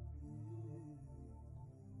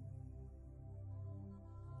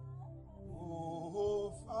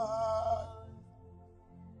 Oh, fire.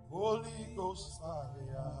 Holy Ghost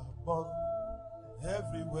fire burn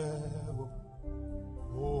everywhere.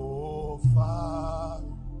 Oh, fire.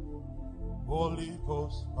 Holy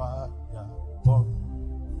Ghost fire burn.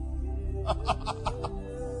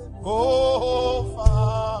 Oh,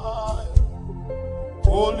 fire.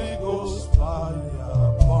 Holy Ghost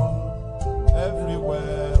fire burn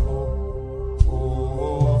everywhere.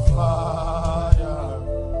 Oh, fire.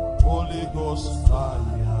 Holy Ghost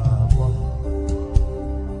fire burn.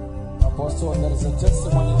 Apostle, there is a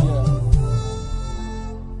testimony here.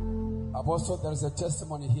 Apostle, there is a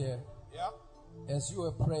testimony here. Yeah. As you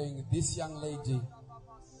were praying, this young lady,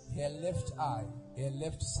 her left eye, her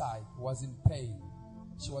left side was in pain.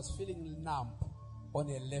 She was feeling numb on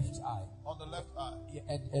her left eye. On the left eye.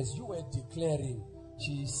 And as you were declaring,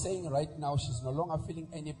 she is saying right now she's no longer feeling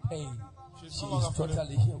any pain. She is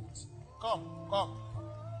totally healed. Come.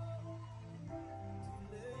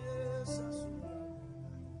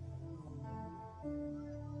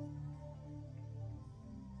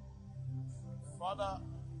 Father,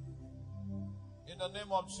 in the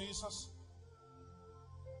name of Jesus,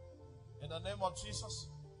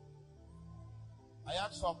 I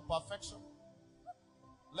ask for perfection.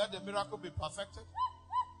 Let the miracle be perfected.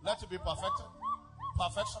 Let it be perfected.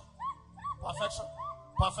 Perfection.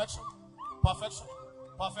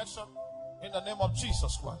 In the name of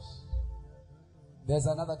Jesus Christ. There's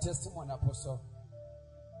another testimony, Apostle.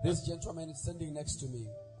 This gentleman is standing next to me.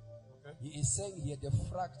 Okay. He is saying he had a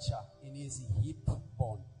fracture in his hip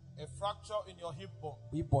bone. A fracture in your hip bone.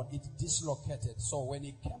 Hip bone, it dislocated. So when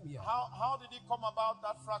he came here, how did it come about,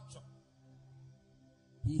 that fracture?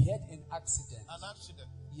 He had an accident. An accident?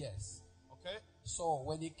 Yes. Okay. So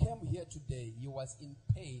when he came here today, he was in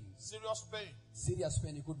pain. Serious pain. Serious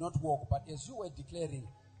pain. He could not walk. But as you were declaring,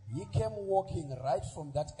 he came walking right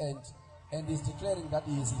from that end and is declaring that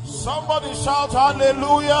he is healed. Somebody shout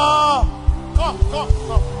hallelujah. Come.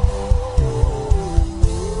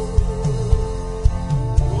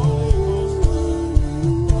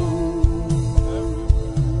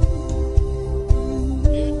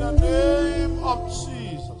 In the name of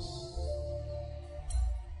Jesus.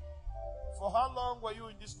 For how long were you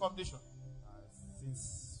in this condition?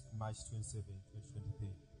 Since March 27, 2023.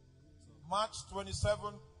 March 27,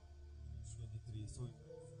 23. So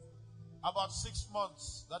about 6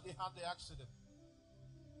 months that he had the accident.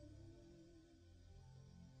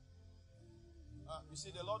 You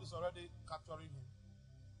see, the Lord is already capturing him.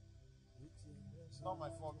 It's not my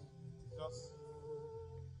fault. It's just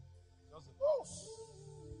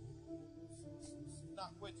now,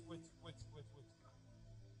 wait.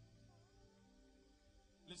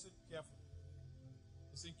 Listen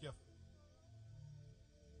carefully.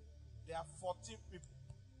 There are 14 people.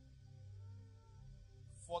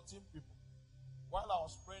 14 people. While I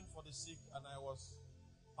was praying for the sick and I was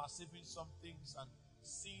perceiving some things and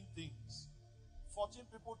seeing things, 14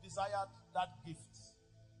 people desired that gift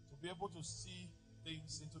to be able to see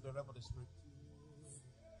things into the realm of the Spirit.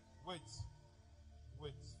 Wait.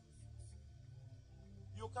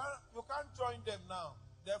 You can't join them now.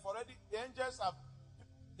 They've already, the angels have,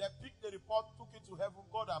 they picked the report, took it to heaven,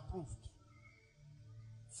 God approved.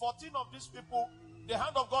 14 of these people, the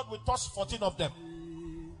hand of God will touch 14 of them.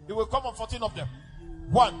 It will come on 14 of them.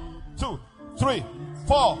 1, 2, 3,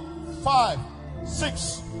 4, 5,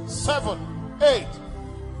 6, 7, 8,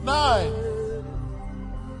 9.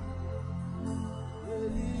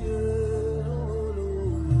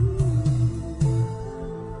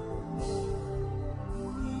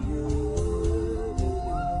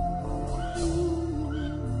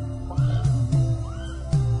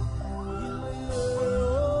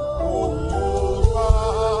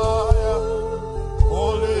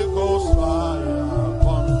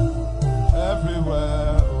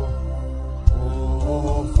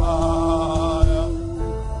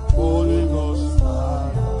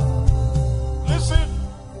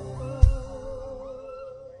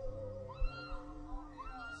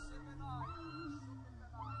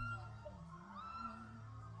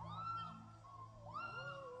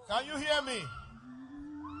 Can you hear me?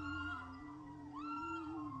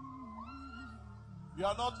 You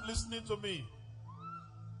are not listening to me.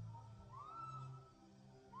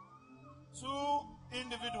 2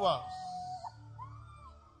 individuals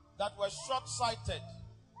that were short-sighted.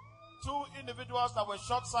 2 individuals that were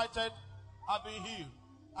short-sighted have been healed.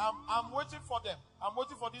 I'm waiting for them. I'm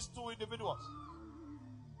waiting for these 2 individuals.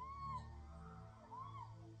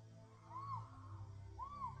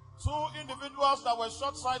 Two individuals that were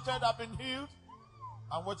short-sighted have been healed.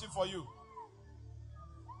 I'm waiting for you.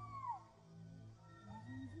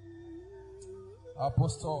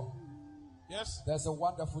 Apostle. Yes? There's a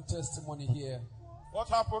wonderful testimony here. What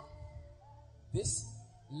happened? This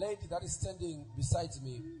lady that is standing beside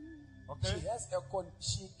me. Okay.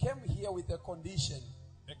 She came here with a condition.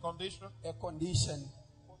 A condition? A condition.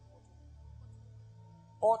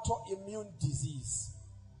 Autoimmune disease.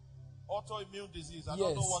 Autoimmune disease. I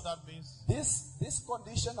don't know what that means. This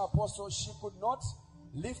condition, Apostle, she could not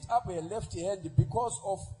lift up her left hand because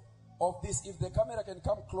of this. If the camera can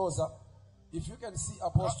come closer, if you can see,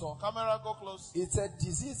 Apostle. Camera, go close. It's a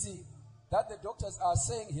disease that the doctors are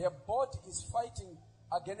saying her body is fighting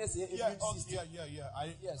against her immune system.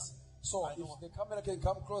 Yes. So if the camera can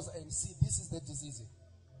come closer and see, this is the disease.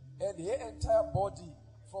 And her entire body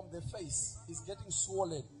from the face is getting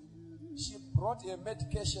swollen. She brought a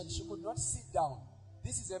medication. She could not sit down.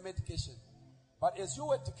 This is a medication. But as you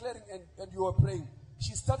were declaring and you were praying,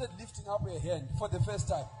 she started lifting up her hand for the first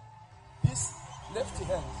time. left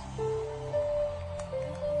hand.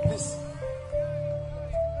 Please.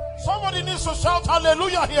 Somebody needs to shout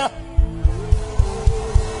hallelujah here.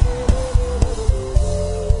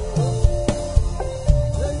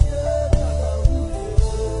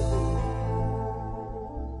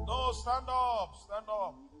 No, stand up, stand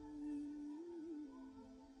up.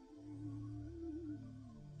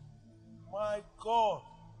 My God.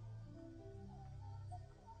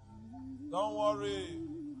 Don't worry.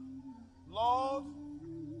 Lord,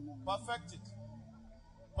 perfect it.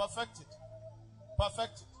 Perfect it.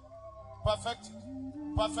 Perfect it. Perfect it.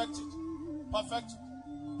 Perfect it. Perfect it.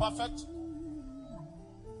 Perfect it.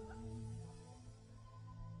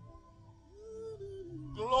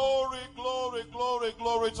 Glory, glory, glory,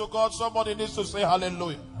 glory to God. Somebody needs to say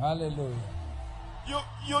hallelujah. Hallelujah.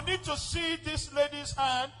 You need to see this lady's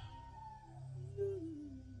hand.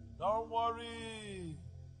 Don't worry.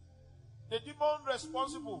 The demon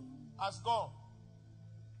responsible has gone.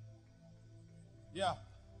 Yeah.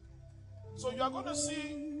 So you are going to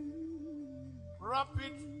see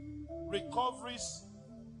rapid recoveries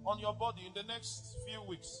on your body in the next few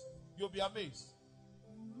weeks. You'll be amazed.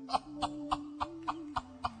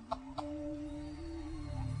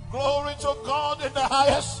 Glory to God in the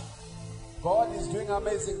highest. God is doing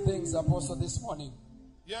amazing things, Apostle, this morning.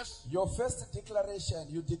 Yes. Your first declaration,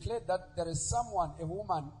 you declared that there is someone, a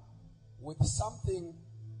woman, with something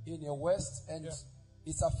in her waist and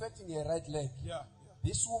it's affecting her right leg. Yeah.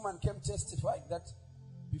 This woman came testifying that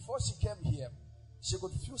before she came here, she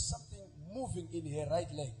could feel something moving in her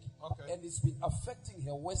right leg. Okay. And it's been affecting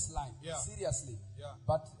her waistline seriously. Yeah.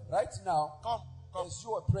 But right now, Come. as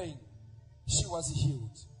you were praying, she was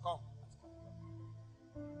healed. Come.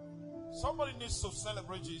 Somebody needs to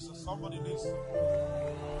celebrate Jesus. Somebody needs to.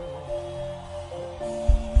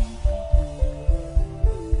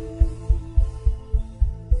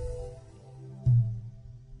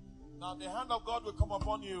 Now the hand of God will come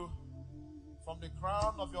upon you from the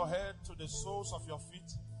crown of your head to the soles of your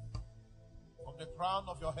feet. From the crown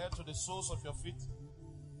of your head to the soles of your feet.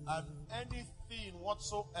 And anything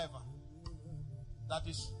whatsoever that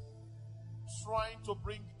is trying to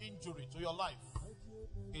bring injury to your life,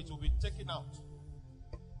 it will be taken out.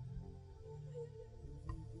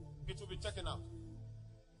 It will be taken out.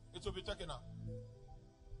 It will be taken out.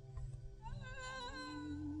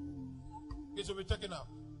 It will be taken out.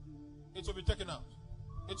 It will be taken out.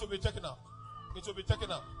 It will be taken out. It will be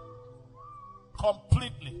taken out.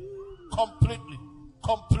 Completely. Completely.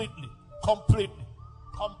 Completely. Completely.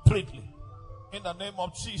 Completely. In the name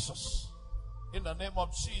of Jesus. In the name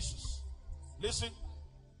of Jesus. Listen.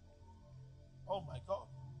 Oh my God.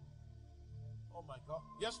 Oh my God.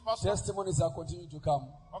 Yes, Pastor. Testimonies are continuing to come.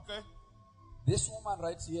 Okay. This woman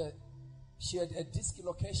right here, she had a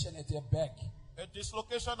dislocation at her back. A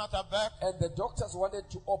dislocation at her back. And the doctors wanted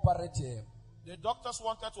to operate her. The doctors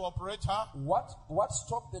wanted to operate her. What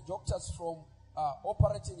stopped the doctors from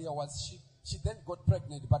operating her was she then got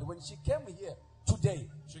pregnant. But when she came here today,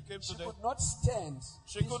 she could not stand.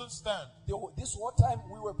 She couldn't stand. This whole time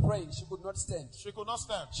we were praying, she could not stand. She could not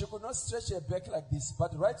stand. She could not stretch her back like this.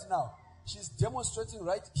 But right now, she's demonstrating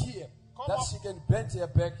right here she can bend her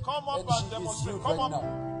back. Come up and she demonstrate. is healed Come right up.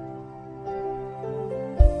 now.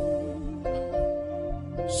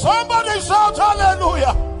 Somebody shout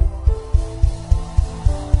hallelujah.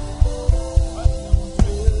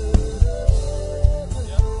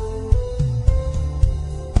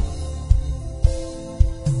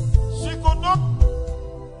 She could not.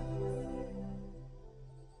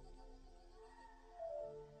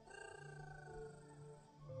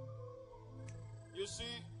 You see,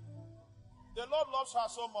 the Lord loves her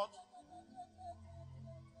so much.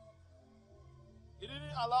 He didn't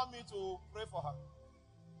allow me to pray for her.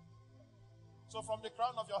 So from the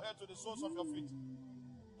crown of your head to the soles of your feet,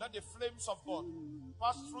 let the flames of God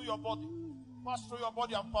pass through your body. Pass through your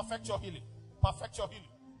body and perfect your healing. Perfect your healing.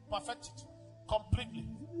 Perfect it. Completely.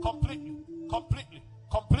 Completely. Completely.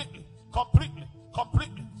 Completely. Completely.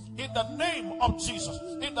 Completely. In the name of Jesus.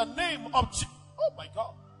 In the name of Jesus. Oh my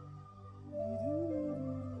God.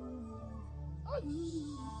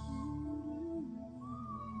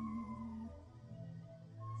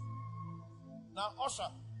 Now,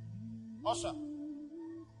 Usher,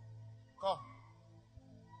 come.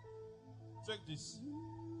 Take this.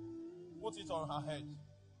 Put it on her head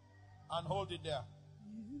and hold it there.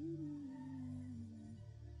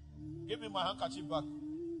 Give me my handkerchief back.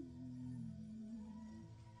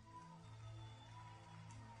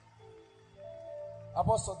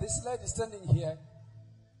 Apostle, this lady standing here,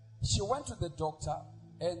 she went to the doctor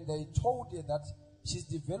and they told her that she's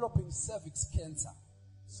developing cervix cancer.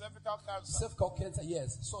 Cervical cancer. Cervical cancer,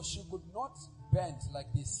 yes. So she could not bend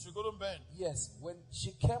like this. She couldn't bend. Yes. When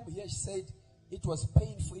she came here, she said it was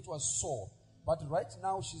painful, it was sore. But right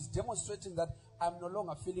now, she's demonstrating that I'm no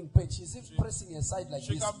longer feeling pain. She's even pressing her side like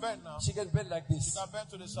She this. can bend now. She can bend like this. She can bend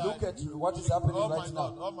to the side. Look at what is happening Oh my right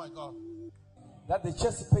God. now. Oh my God. That the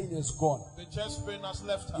chest pain is gone. The chest pain has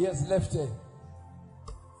left her. He has left her.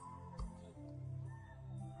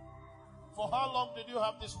 For how long did you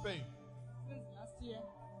have this pain? Since last year.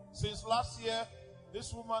 Since last year,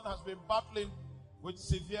 this woman has been battling with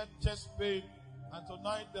severe chest pain, and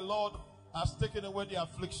tonight the Lord has taken away the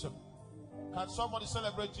affliction. Can somebody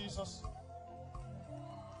celebrate Jesus?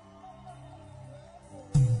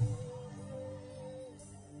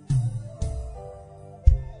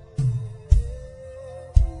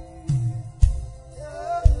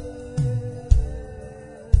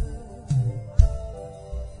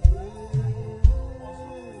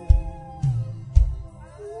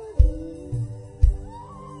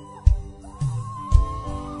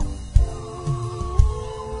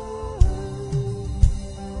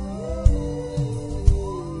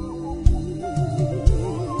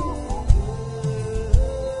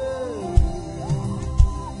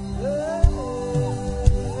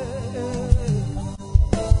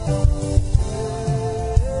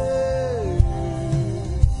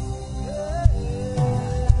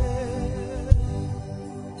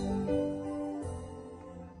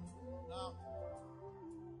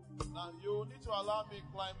 Now you need to allow me to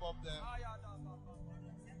climb up there.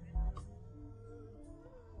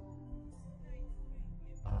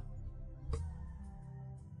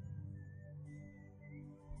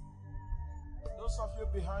 Those of you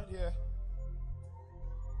behind here,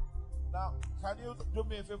 now can you do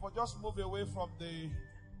me a favor? Just move away from the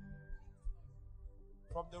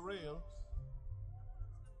rail.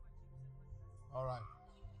 All right.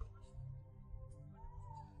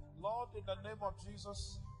 Lord, in the name of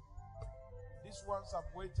Jesus, these ones have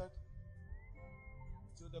waited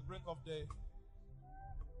till the break of day.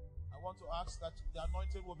 I want to ask that the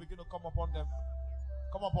anointing will begin to come upon them.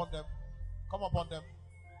 Come upon them. Come upon them.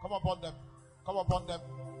 Come upon them. Come upon them.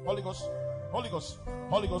 Holy Ghost. Holy Ghost.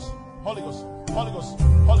 Holy Ghost. Holy Ghost. Holy Ghost.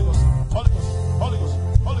 Holy Ghost. Holy Ghost. Holy Ghost.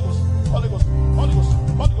 Holy Ghost. Holy Ghost. Holy Ghost.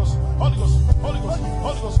 Holy Ghost. Holy Ghost. Holy Ghost. Holy Ghost.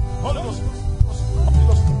 Holy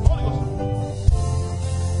Ghost. Holy Ghost. Holy Ghost.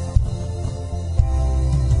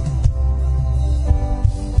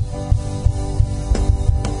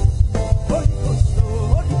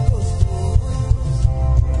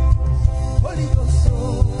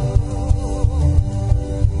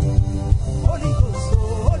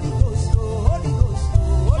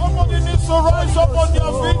 Rise up on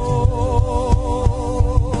their feet.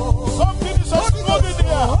 Something is exploding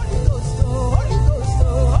here. Holy Ghost, Holy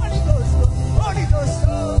Ghost, Holy Ghost,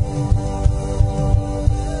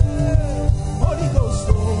 Holy Ghost, Holy Ghost,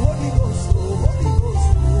 Holy Ghost,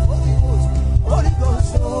 Holy Ghost, Holy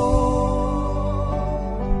Ghost,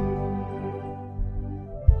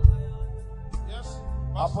 Yes,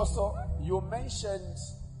 Apostle, you mentioned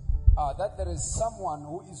that there is someone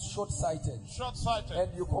who is short-sighted. Short-sighted.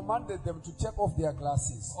 And you commanded them to take off their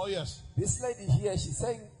glasses. Oh, yes. This lady here, she's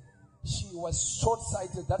saying she was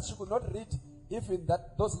short-sighted, that she could not read even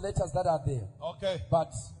those letters that are there. Okay.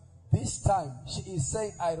 But this time, she is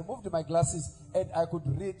saying, I removed my glasses and I could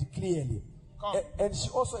read clearly. And she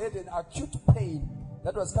also had an acute pain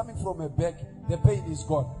that was coming from her back. The pain is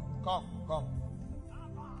gone. Come.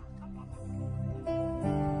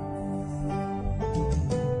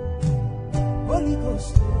 Holy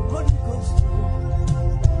Ghost, Holy Ghost,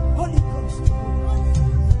 Holy Ghost.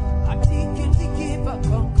 Atiki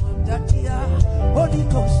bakondatia. Holy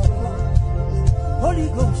Ghost, Holy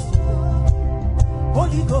Ghost,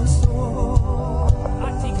 Holy Ghost.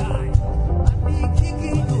 Atikai.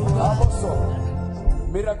 Apostle,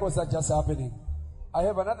 miracles are just happening. I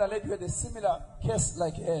have another lady with a similar case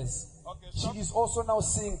like hers. Okay, she is also now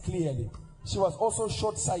seeing clearly. She was also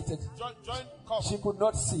short-sighted. Join, come. She could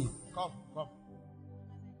not see. Come.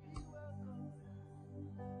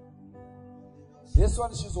 This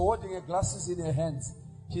one, she's holding her glasses in her hands.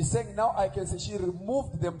 She's saying, now I can see. She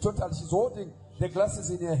removed them totally. She's holding the glasses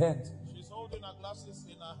in her hand. She's holding her glasses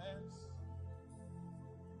in her hands.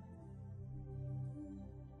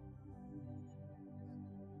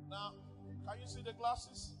 Now, can you see the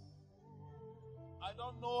glasses? I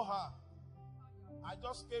don't know her. I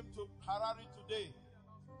just came to Harare today.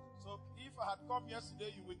 So if I had come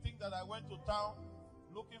yesterday, you would think that I went to town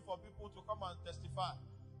looking for people to come and testify.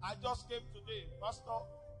 I just came today. Pastor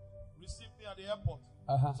received me at the airport.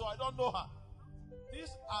 So I don't know her. These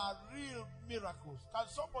are real miracles. Can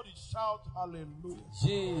somebody shout hallelujah?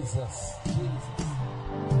 Jesus. Jesus.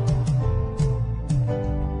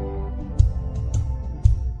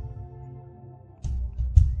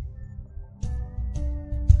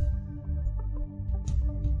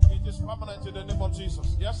 It is permanent in the name of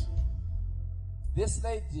Jesus. Yes? This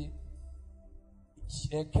lady,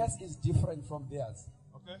 her case is different from theirs.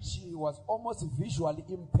 Okay. She was almost visually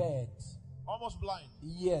impaired. Almost blind.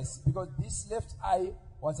 Yes, because this left eye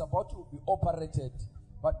was about to be operated,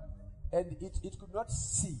 and it could not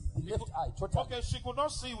see the left eye totally. Okay, she could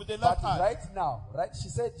not see with the But left eye. right now, she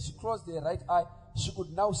said she closed the right eye. She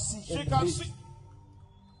could now see. She and can read. see.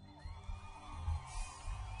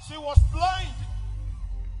 She was blind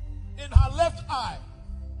in her left eye.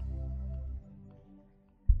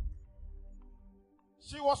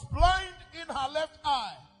 She was blind in her left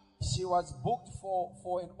eye. She was booked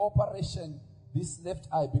for an operation, this left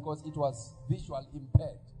eye, because it was visually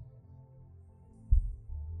impaired.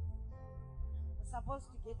 Supposed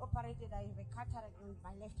to get operated. I have a cataract in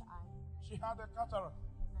my left eye. She had a cataract.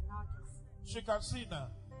 And now I can see. She can see now.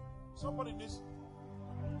 Somebody needs.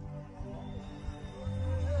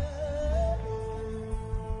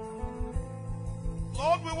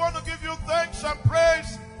 Lord, we want to give you thanks and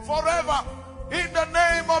praise forever in the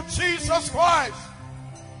name of Jesus Christ.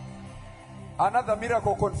 Another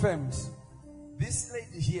miracle confirmed. This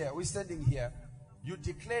lady here, we're standing here, you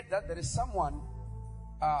declared that there is someone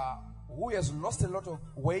who has lost a lot of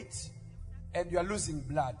weight and you are losing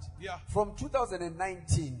blood. Yeah. From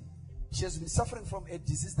 2019, she has been suffering from a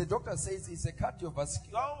disease. The doctor says it's a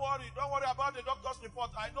cardiovascular. Don't worry about the doctor's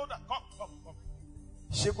report. I know that. Come.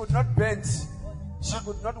 She could not bend. She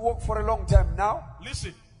could not walk for a long time. Now,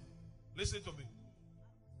 Listen to me.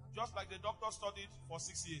 Just like the doctor studied for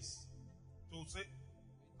 6 years to say,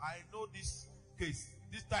 I know this case,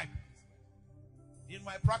 this type. In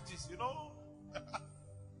my practice, you know.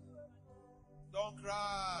 Don't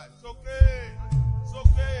cry. It's okay. It's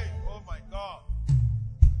okay. Oh my God.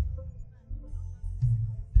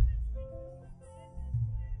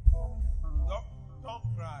 Don't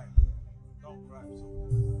cry. Don't cry. It's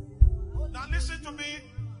okay. Now listen to me.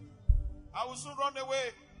 I will soon run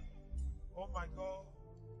away. Oh my God.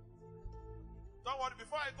 Don't worry.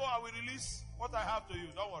 Before I go, I will release what I have to you.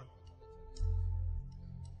 Don't worry.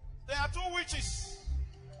 There are two witches.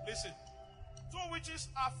 Listen. Two witches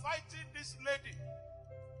are fighting this lady.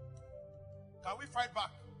 Can we fight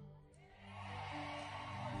back?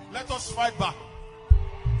 Let us fight back.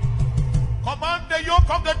 Command the yoke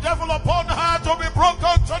of the devil upon her to be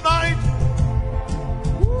broken tonight.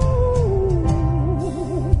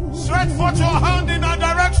 Stretch forth your hand in her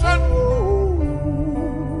direction.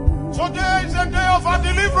 Today is the day of our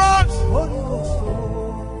deliverance.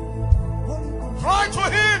 Cry to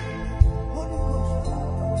him.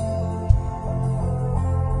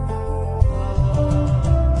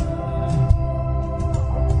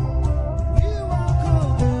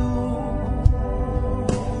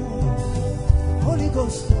 Holy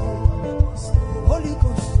Ghost, Holy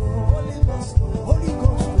Ghost, Holy Ghost, Holy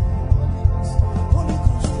Ghost, Holy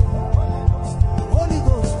Ghost, Holy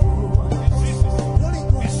Ghost, Holy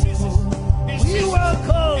Ghost. We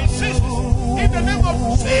welcome In the name of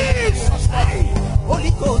Jesus.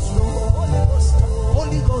 Holy Ghost,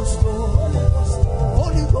 Holy Ghost,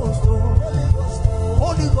 Holy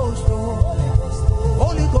Ghost,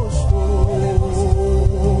 Holy Ghost, Holy Ghost.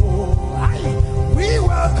 We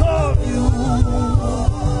welcome you.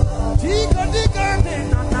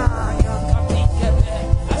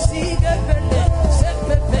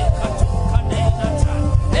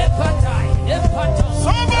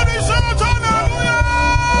 Somebody shout hallelujah!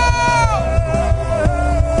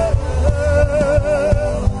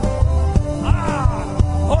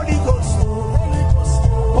 Holy Ghost, Holy Ghost,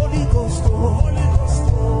 Holy Ghost,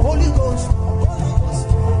 Holy Ghost,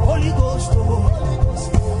 Holy Ghost, Holy Ghost.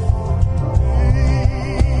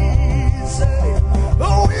 Say,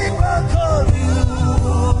 oh, we welcome you.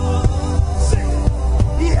 Say,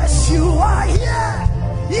 yes, you are here.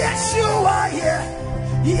 Yes, you are here.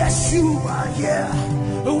 Yes, you are here.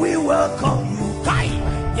 We welcome you. Kai.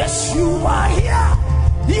 Yes, you are here.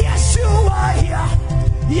 Yes, you are here.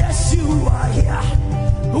 Yes, you are here.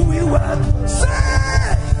 We welcome. Say,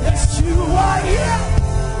 yes, you are here.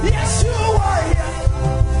 Yes, you are here.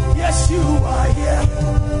 Yes, you are here.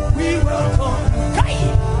 We welcome. Kai.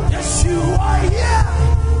 Yes, you are here.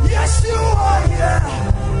 Yes, you are here.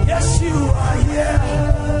 Yes, you are here.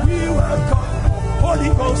 We welcome. Holy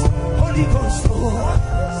Ghost, Holy Ghost,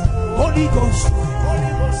 Holy Ghost,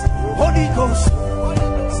 Holy Ghost, Holy Ghost,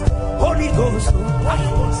 Holy Ghost,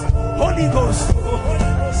 Holy Ghost.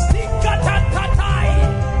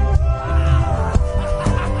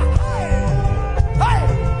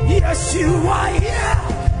 Yes, you are here.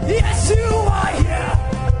 Yes, you are here.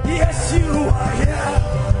 Yes, you are here.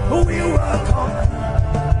 We welcome.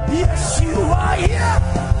 Yes, you are here.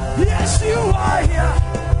 Yes, you are here.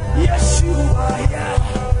 Yes, you are here.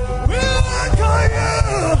 We welcome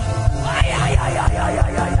you. Ay, ay, ay, ay, ay,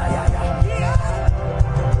 ay, ay, ay, ay.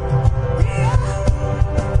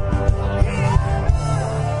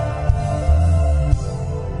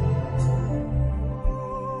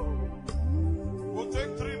 We'll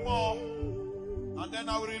take 3 more, and then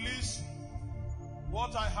I'll release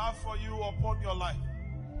what I have for you upon your life.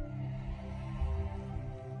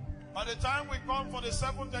 By the time we come for the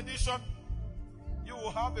 7th edition, you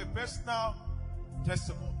will have a personal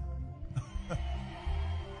testimony.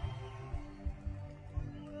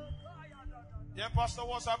 Yeah, Pastor,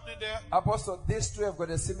 what's happening there? Apostle, these two have got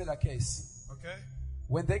a similar case. Okay.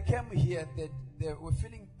 When they came here, they were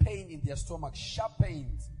feeling pain in their stomach, sharp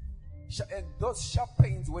pains. And those sharp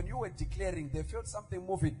pains, when you were declaring, they felt something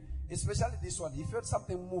moving. Especially this one, he felt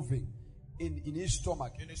something moving in his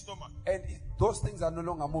stomach. In his stomach. And those things are no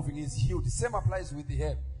longer moving. He's healed. The same applies with the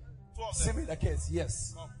head. Similar case,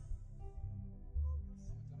 yes. Come.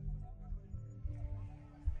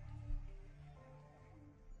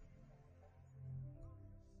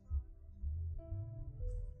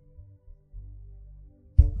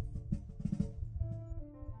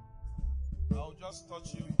 I'll just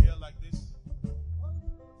touch you here like this.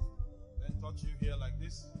 Then touch you here like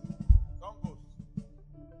this. Don't go.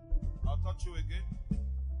 I'll touch you again.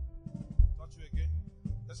 Touch you again.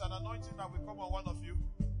 There's an anointing that will come on one of you.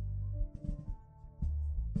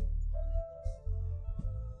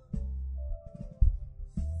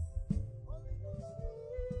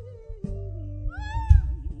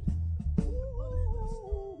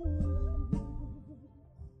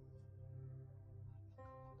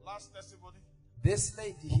 Last testimony. This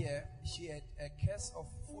lady here, she had a case of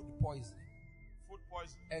food poisoning. Food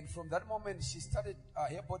poisoning. And from that moment, she started,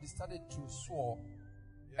 her body started to swell.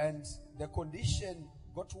 Yes. And the condition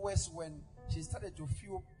got worse when she started to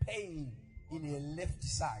feel pain in her left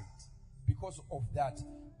side because of that.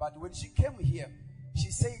 But when she came here, she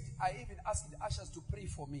said, I even asked the ushers to pray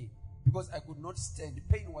for me because I could not stand. The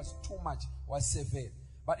pain was too much, was severe.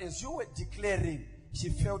 But as you were declaring, she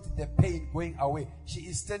felt the pain going away. She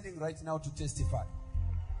is standing right now to testify.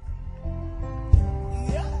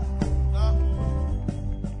 Now,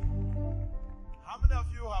 how many of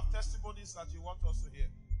you have testimonies that you want us to hear?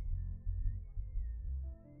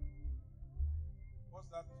 What's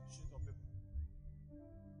that sheet of paper?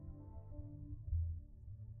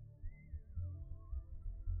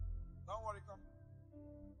 Don't worry, come.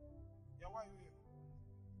 Yeah, why are you here?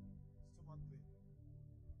 Stomach pain.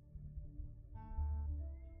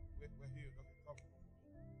 We're here. Okay, come.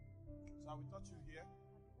 So I will touch you here,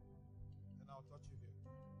 and I'll touch you here.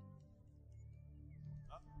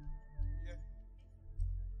 Huh? Here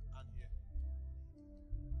and here.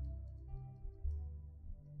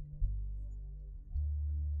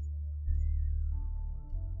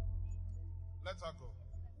 Let her go.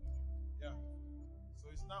 Yeah. So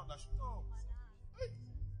it's now that she. No. Hey.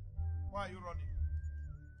 Why are you running?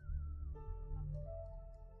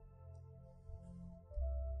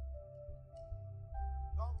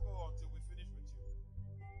 Don't go until we finish with you.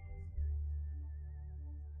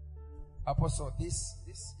 Apostle, this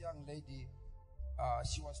young lady,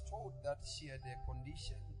 she was told that she had a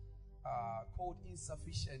condition called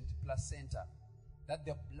insufficient placenta, that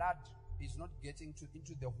the blood is not getting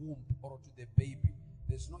into the womb or to the baby.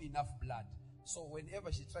 There's not enough blood. So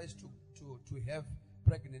whenever she tries to have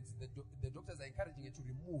pregnancy, the doctors are encouraging her to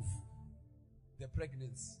remove the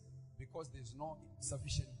pregnancy because there's no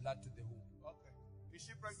sufficient blood to the womb. Okay. Is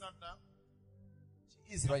she pregnant now?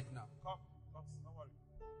 She is right now. Come, don't worry.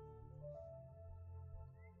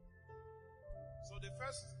 So the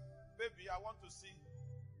first baby I want to see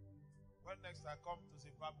when next I come to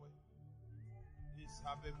Zimbabwe is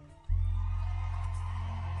her baby.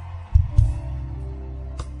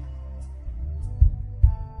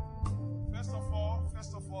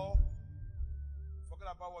 First of all, forget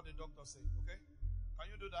about what the doctor said, okay? Can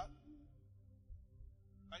you do that?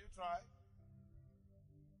 Can you try?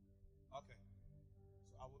 Okay.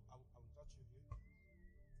 So I will touch you here.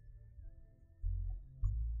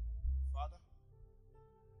 Father,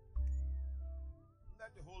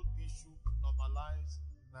 let the whole issue normalize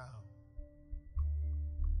now.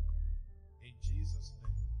 In Jesus'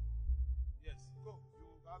 name. Yes, go. You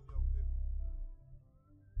will have your baby.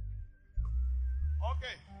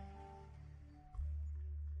 Okay.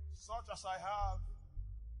 Such as I have,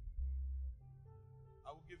 I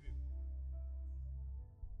will give you.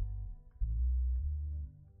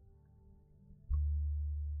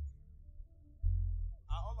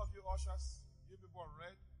 ushers, you people on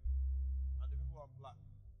red and the people on black.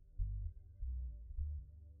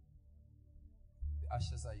 The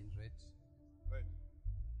ushers are in red. Red.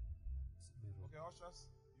 Okay, ushers,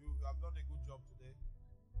 you have done a good job today.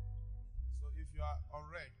 So if you are on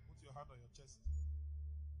red, put your hand on your chest.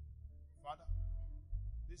 Father,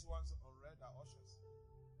 these ones on red are ushers.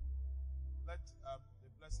 Let the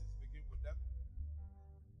blessings begin with them.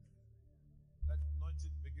 Let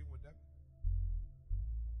anointing begin with them.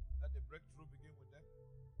 Let the breakthrough begin with them.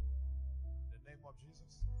 In the name of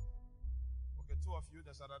Jesus. Okay, two of you,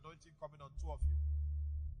 there's an anointing coming on two of you.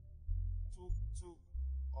 Two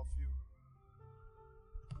of you.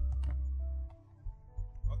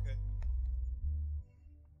 Okay.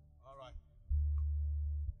 All right.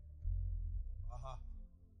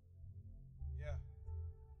 Yeah.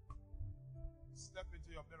 Step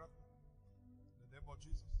into your miracle. In the name of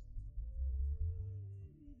Jesus.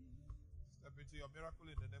 Step into your miracle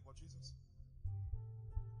in the name of Jesus.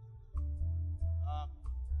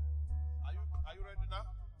 Are you ready now?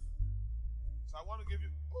 So I want to give you.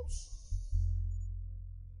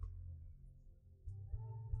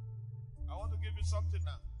 I want to give you something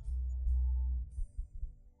now.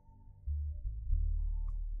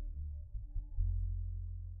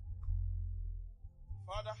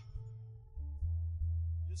 Father,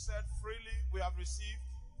 you said freely we have received,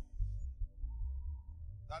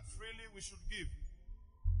 that freely we should give.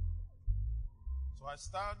 So I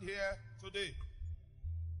stand here today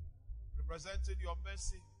representing your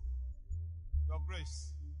mercy, your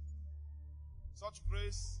grace. Such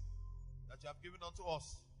grace that you have given unto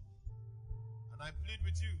us. And I plead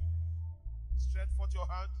with you, stretch forth your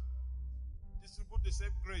hand, distribute the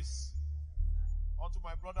same grace unto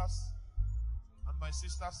my brothers and my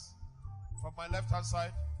sisters from my left hand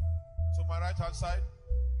side to my right hand side,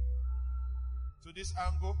 to this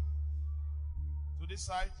angle, to this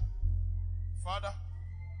side. Father,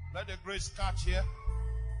 let the grace catch here.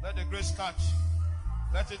 Let the grace catch.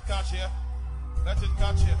 Let it catch here. Let it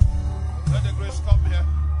catch here. Let the grace come here.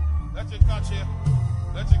 Let it catch here.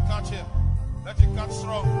 Let it catch here. Let it catch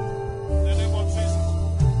strong. In the name of Jesus.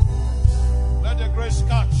 Let the grace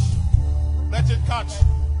catch. Let it catch.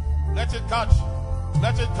 Let it catch.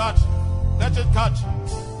 Let it catch. Let it catch.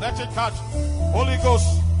 Let it catch. Holy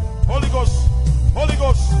Ghost. Holy Ghost. Holy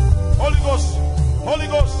Ghost. Holy Ghost.